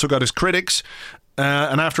 but he's also got his critics.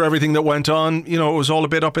 And after everything that went on, it was all a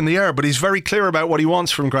bit up in the air. But he's very clear about what he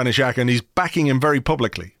wants from Granit Xhaka, and he's backing him very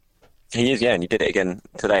publicly. He is, yeah, and he did it again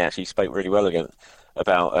today. Actually, he spoke really well again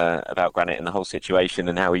about Granit and the whole situation,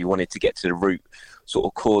 and how he wanted to get to the root sort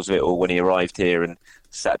of cause of it all when he arrived here, and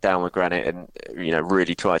sat down with Granit and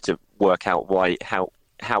really tried to work out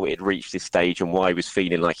how it had reached this stage, and why he was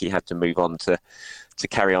feeling like he had to move on to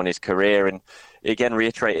carry on his career. And again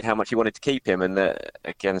reiterated how much he wanted to keep him, and that,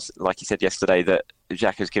 again, like he said yesterday, that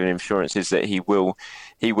Xhaka's given him assurances that he will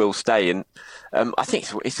stay. And I think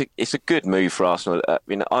it's a good move for Arsenal.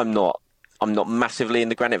 I'm not massively in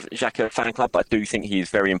the Granit Xhaka fan club, but I do think he is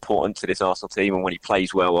very important to this Arsenal team, and when he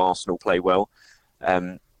plays well, Arsenal play well.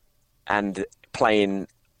 And playing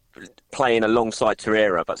alongside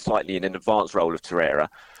Torreira, but slightly in an advanced role of Torreira.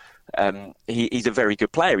 He's a very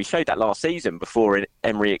good player. He showed that last season before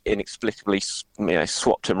Emery inexplicably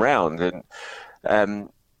swapped him round, and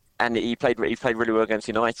he played really well against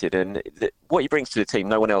United. And what he brings to the team,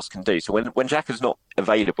 no one else can do. So when Xhaka's not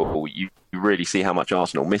available, you really see how much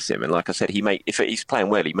Arsenal miss him. And like I said, if he's playing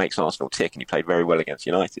well, he makes Arsenal tick, and he played very well against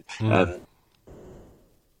United.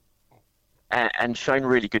 And shown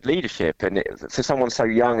really good leadership. And for someone so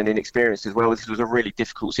young and inexperienced as well, this was a really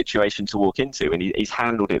difficult situation to walk into, and he's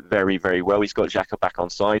handled it very, very well. He's got Xhaka back on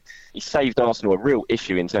side. He saved Arsenal a real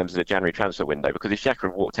issue in terms of the January transfer window, because if Xhaka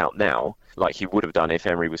had walked out now, like he would have done if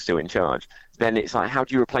Emery was still in charge, then it's like, how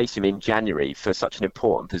do you replace him in January for such an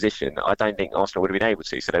important position? I don't think Arsenal would have been able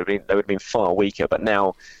to, so they would have been far weaker. But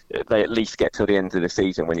now they at least get to the end of the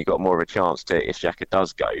season when you've got more of a chance to, if Xhaka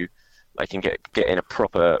does go, they can get in a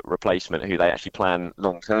proper replacement who they actually plan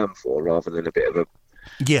long term for, rather than a bit of a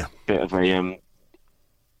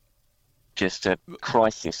just a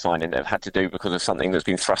crisis signing they've had to do because of something that's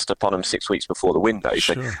been thrust upon them 6 weeks before the window.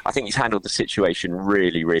 So I think he's handled the situation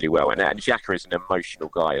really, really well. And Xhaka is an emotional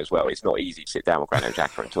guy as well. It's not easy to sit down with Granit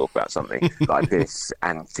Xhaka and talk about something like this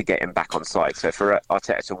and to get him back on side. So for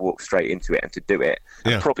Arteta to walk straight into it and to do it,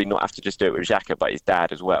 and probably not have to just do it with Xhaka, but his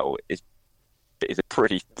dad as well, is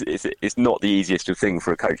it's not the easiest of thing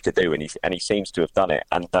for a coach to do, and he seems to have done it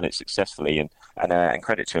and done it successfully, and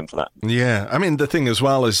credit to him for that. Yeah, I mean the thing as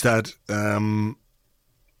well is that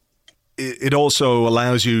it also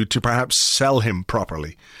allows you to perhaps sell him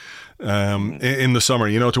properly. In the summer,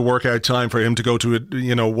 to work out time for him to go to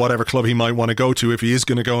whatever club he might want to go to if he is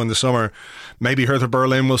going to go in the summer. Maybe Hertha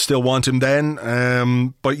Berlin will still want him then,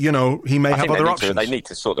 but he may have other options. They need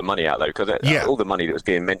to sort the money out though, because all the money that was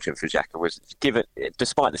being mentioned for Xhaka was given,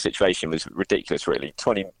 despite the situation, was ridiculous. Really,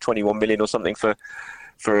 21 million or something for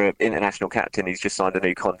an international captain who's just signed a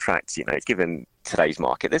new contract. Given today's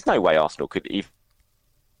market, there's no way Arsenal could even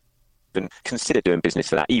consider doing business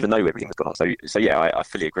for that, even though everything's gone on. So yeah, I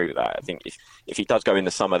fully agree with that. I think if he does go in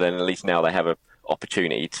the summer, then at least now they have an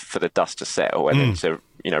opportunity for the dust to settle and then to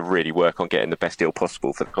really work on getting the best deal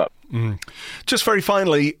possible for the club. Just very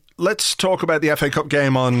finally, let's talk about the FA Cup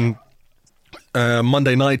game on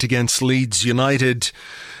Monday night against Leeds United.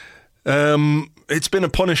 It's been a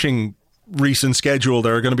punishing recent schedule.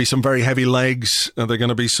 There are going to be some very heavy legs. There are going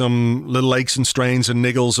to be some little aches and strains and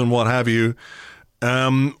niggles and what have you.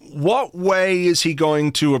 What way is he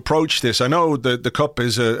going to approach this? I know that the Cup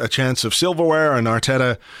is a chance of silverware, and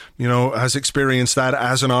Arteta, has experienced that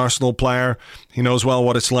as an Arsenal player. He knows well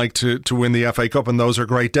what it's like to win the FA Cup, and those are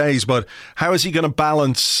great days. But how is he going to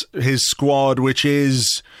balance his squad, which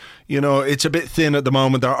is, it's a bit thin at the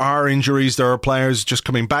moment. There are injuries. There are players just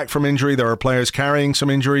coming back from injury. There are players carrying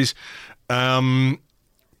some injuries.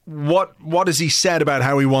 What has he said about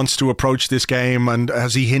how he wants to approach this game, and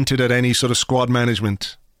has he hinted at any sort of squad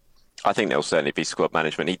management? I think there'll certainly be squad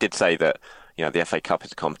management. He did say that the FA Cup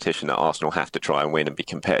is a competition that Arsenal have to try and win and be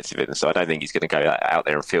competitive in. So I don't think he's going to go out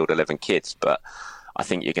there and field 11 kids, but I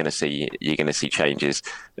think you're going to see changes.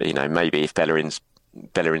 Maybe if Bellerin's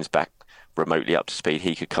back remotely up to speed,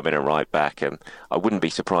 he could come in and right back, and I wouldn't be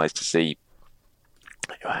surprised to see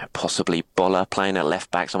possibly Bolla playing at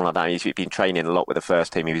left back, someone like that. He's been training a lot with the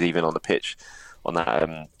first team. He was even on the pitch on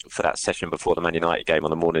that for that session before the Man United game, on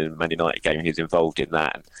the morning of the Man United game. He was involved in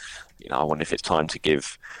that. And, I wonder if it's time to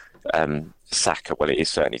give Saka. Well, it is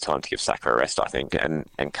certainly time to give Saka a rest, I think. And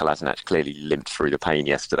Kolasinac clearly limped through the pain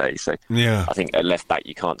yesterday. So I think at left back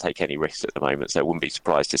you can't take any risks at the moment. So I wouldn't be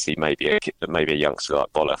surprised to see maybe a youngster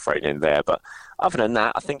like Bolla thrown in there. But other than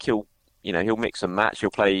that, I think he'll mix and match. He'll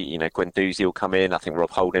play, Guendouzi will come in. I think Rob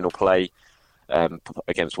Holding will play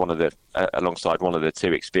against alongside one of the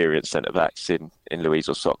two experienced centre-backs in Luiz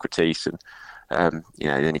or Socrates. And,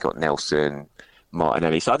 then you've got Nelson,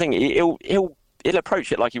 Martinelli. So I think he'll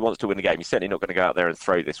approach it like he wants to win the game. He's certainly not going to go out there and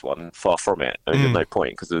throw this one. Far from it. There's no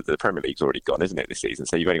point, because the Premier League's already gone, isn't it, this season?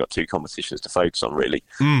 So you've only got two competitions to focus on, really,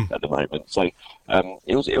 at the moment. So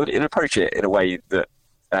he'll approach it in a way that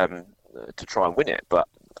to try and win it. But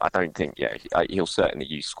I don't think, he'll certainly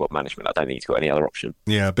use squad management. I don't think he's got any other option.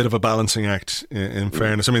 Yeah, a bit of a balancing act, in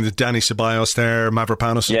fairness. I mean, there's Danny Ceballos there,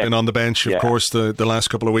 Mavropanos has been on the bench, of course, the last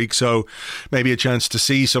couple of weeks. So maybe a chance to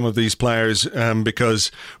see some of these players, because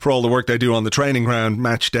for all the work they do on the training ground,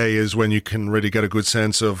 match day is when you can really get a good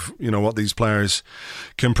sense of, what these players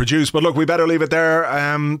can produce. But look, we better leave it there.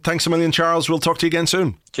 Thanks a million, Charles. We'll talk to you again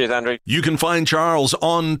soon. Cheers, Andrew. You can find Charles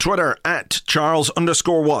on Twitter at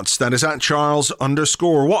Charles_Watts. That is at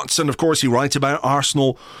Charles_Watts. And of course, he writes about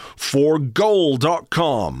Arsenal for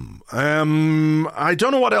Goal.com. I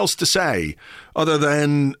don't know what else to say other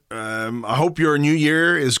than I hope your new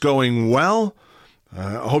year is going well.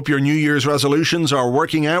 I hope your New Year's resolutions are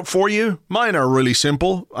working out for you. Mine are really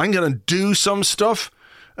simple. I'm going to do some stuff,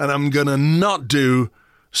 and I'm going to not do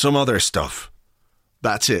some other stuff.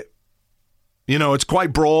 That's it. It's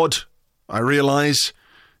quite broad. I realise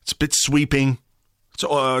it's a bit sweeping. It's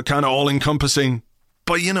kind of all-encompassing.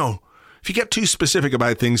 But, if you get too specific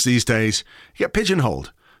about things these days, you get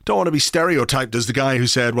pigeonholed. Don't want to be stereotyped as the guy who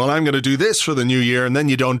said, well, I'm going to do this for the new year, and then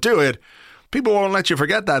you don't do it. People won't let you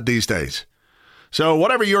forget that these days. So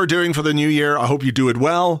whatever you're doing for the new year, I hope you do it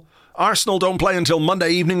well. Arsenal don't play until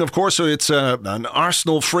Monday evening, of course, so it's an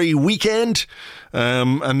Arsenal-free weekend.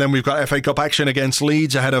 And then we've got FA Cup action against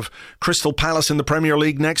Leeds ahead of Crystal Palace in the Premier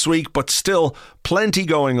League next week, but still plenty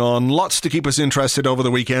going on. Lots to keep us interested over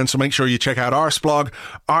the weekend, so make sure you check out Arsblog,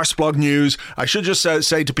 Arsblog News. I should just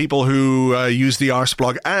say to people who use the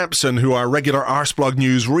Arsblog apps and who are regular Arsblog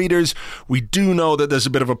News readers, we do know that there's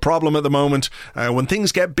a bit of a problem at the moment. When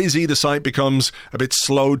things get busy, the site becomes a bit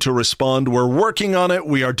slow to respond. We're working on it.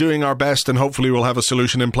 We are doing our best, and hopefully we'll have a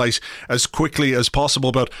solution in place as quickly as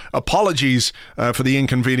possible. But apologies for the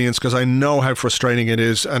inconvenience, because I know how frustrating it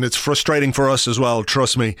is, and it's frustrating for us as well,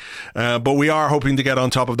 trust me. But we are hoping to get on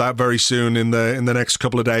top of that very soon in the next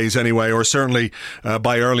couple of days anyway, or certainly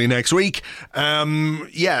by early next week.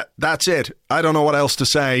 Yeah, that's it. I don't know what else to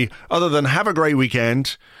say other than have a great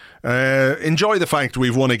weekend. Enjoy the fact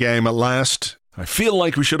we've won a game at last. I feel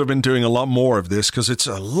like we should have been doing a lot more of this because it's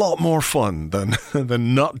a lot more fun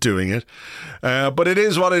than not doing it. But it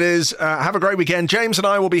is what it is. Have a great weekend. James and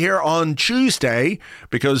I will be here on Tuesday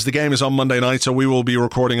because the game is on Monday night, so we will be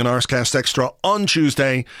recording an Arscast Extra on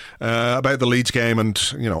Tuesday about the Leeds game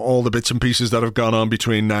and, you know, all the bits and pieces that have gone on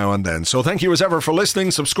between now and then. So thank you as ever for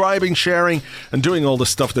listening, subscribing, sharing, and doing all the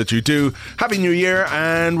stuff that you do. Happy New Year,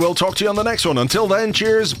 and we'll talk to you on the next one. Until then,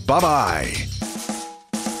 cheers. Bye-bye.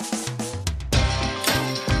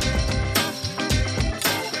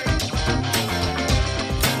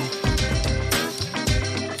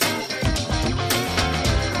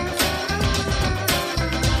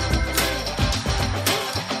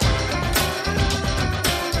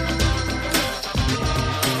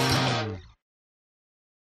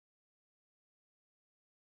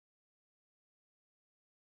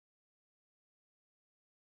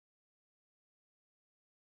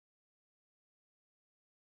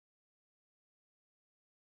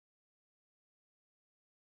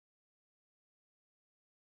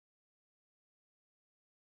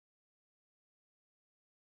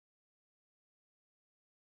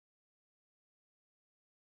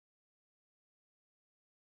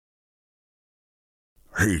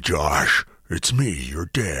 Hey, Josh, it's me, your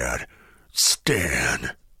dad,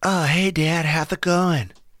 Stan. Oh, hey, Dad, how's it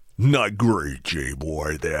going? Not great,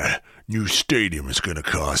 J-Boy. That new stadium is going to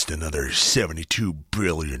cost another $72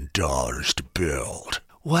 billion to build.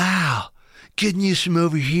 Wow. Good news from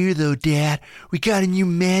over here, though, Dad. We got a new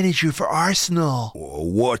manager for Arsenal.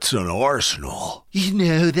 What's an Arsenal? You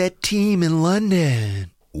know, that team in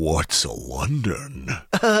London. What's a London?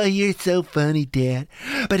 Oh, you're so funny, Dad.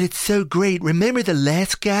 But it's so great. Remember the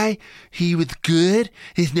last guy? He was good.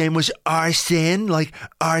 His name was Arsene, like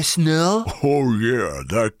Arsenal. Oh, yeah,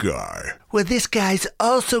 that guy. Well, this guy's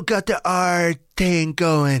also got the R thing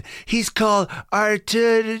going. He's called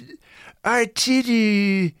Artisanal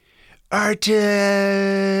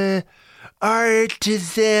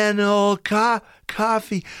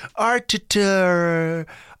coffee.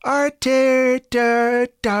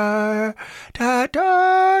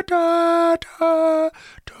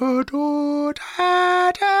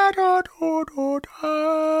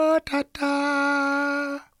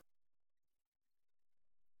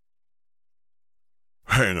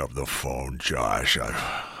 Hang up the phone, Josh.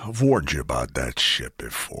 I've warned you about that shit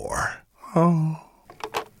before. Oh.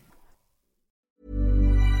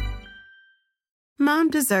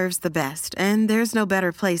 Mom deserves the best, and there's no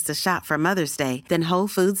better place to shop for Mother's Day than Whole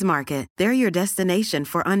Foods Market. They're your destination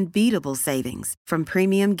for unbeatable savings, from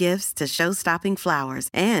premium gifts to show-stopping flowers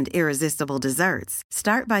and irresistible desserts.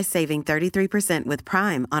 Start by saving 33% with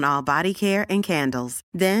Prime on all body care and candles.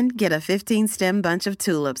 Then get a 15-stem bunch of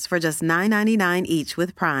tulips for just $9.99 each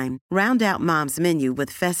with Prime. Round out Mom's menu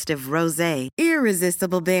with festive rosé,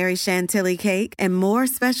 irresistible berry chantilly cake, and more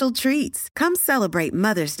special treats. Come celebrate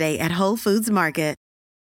Mother's Day at Whole Foods Market.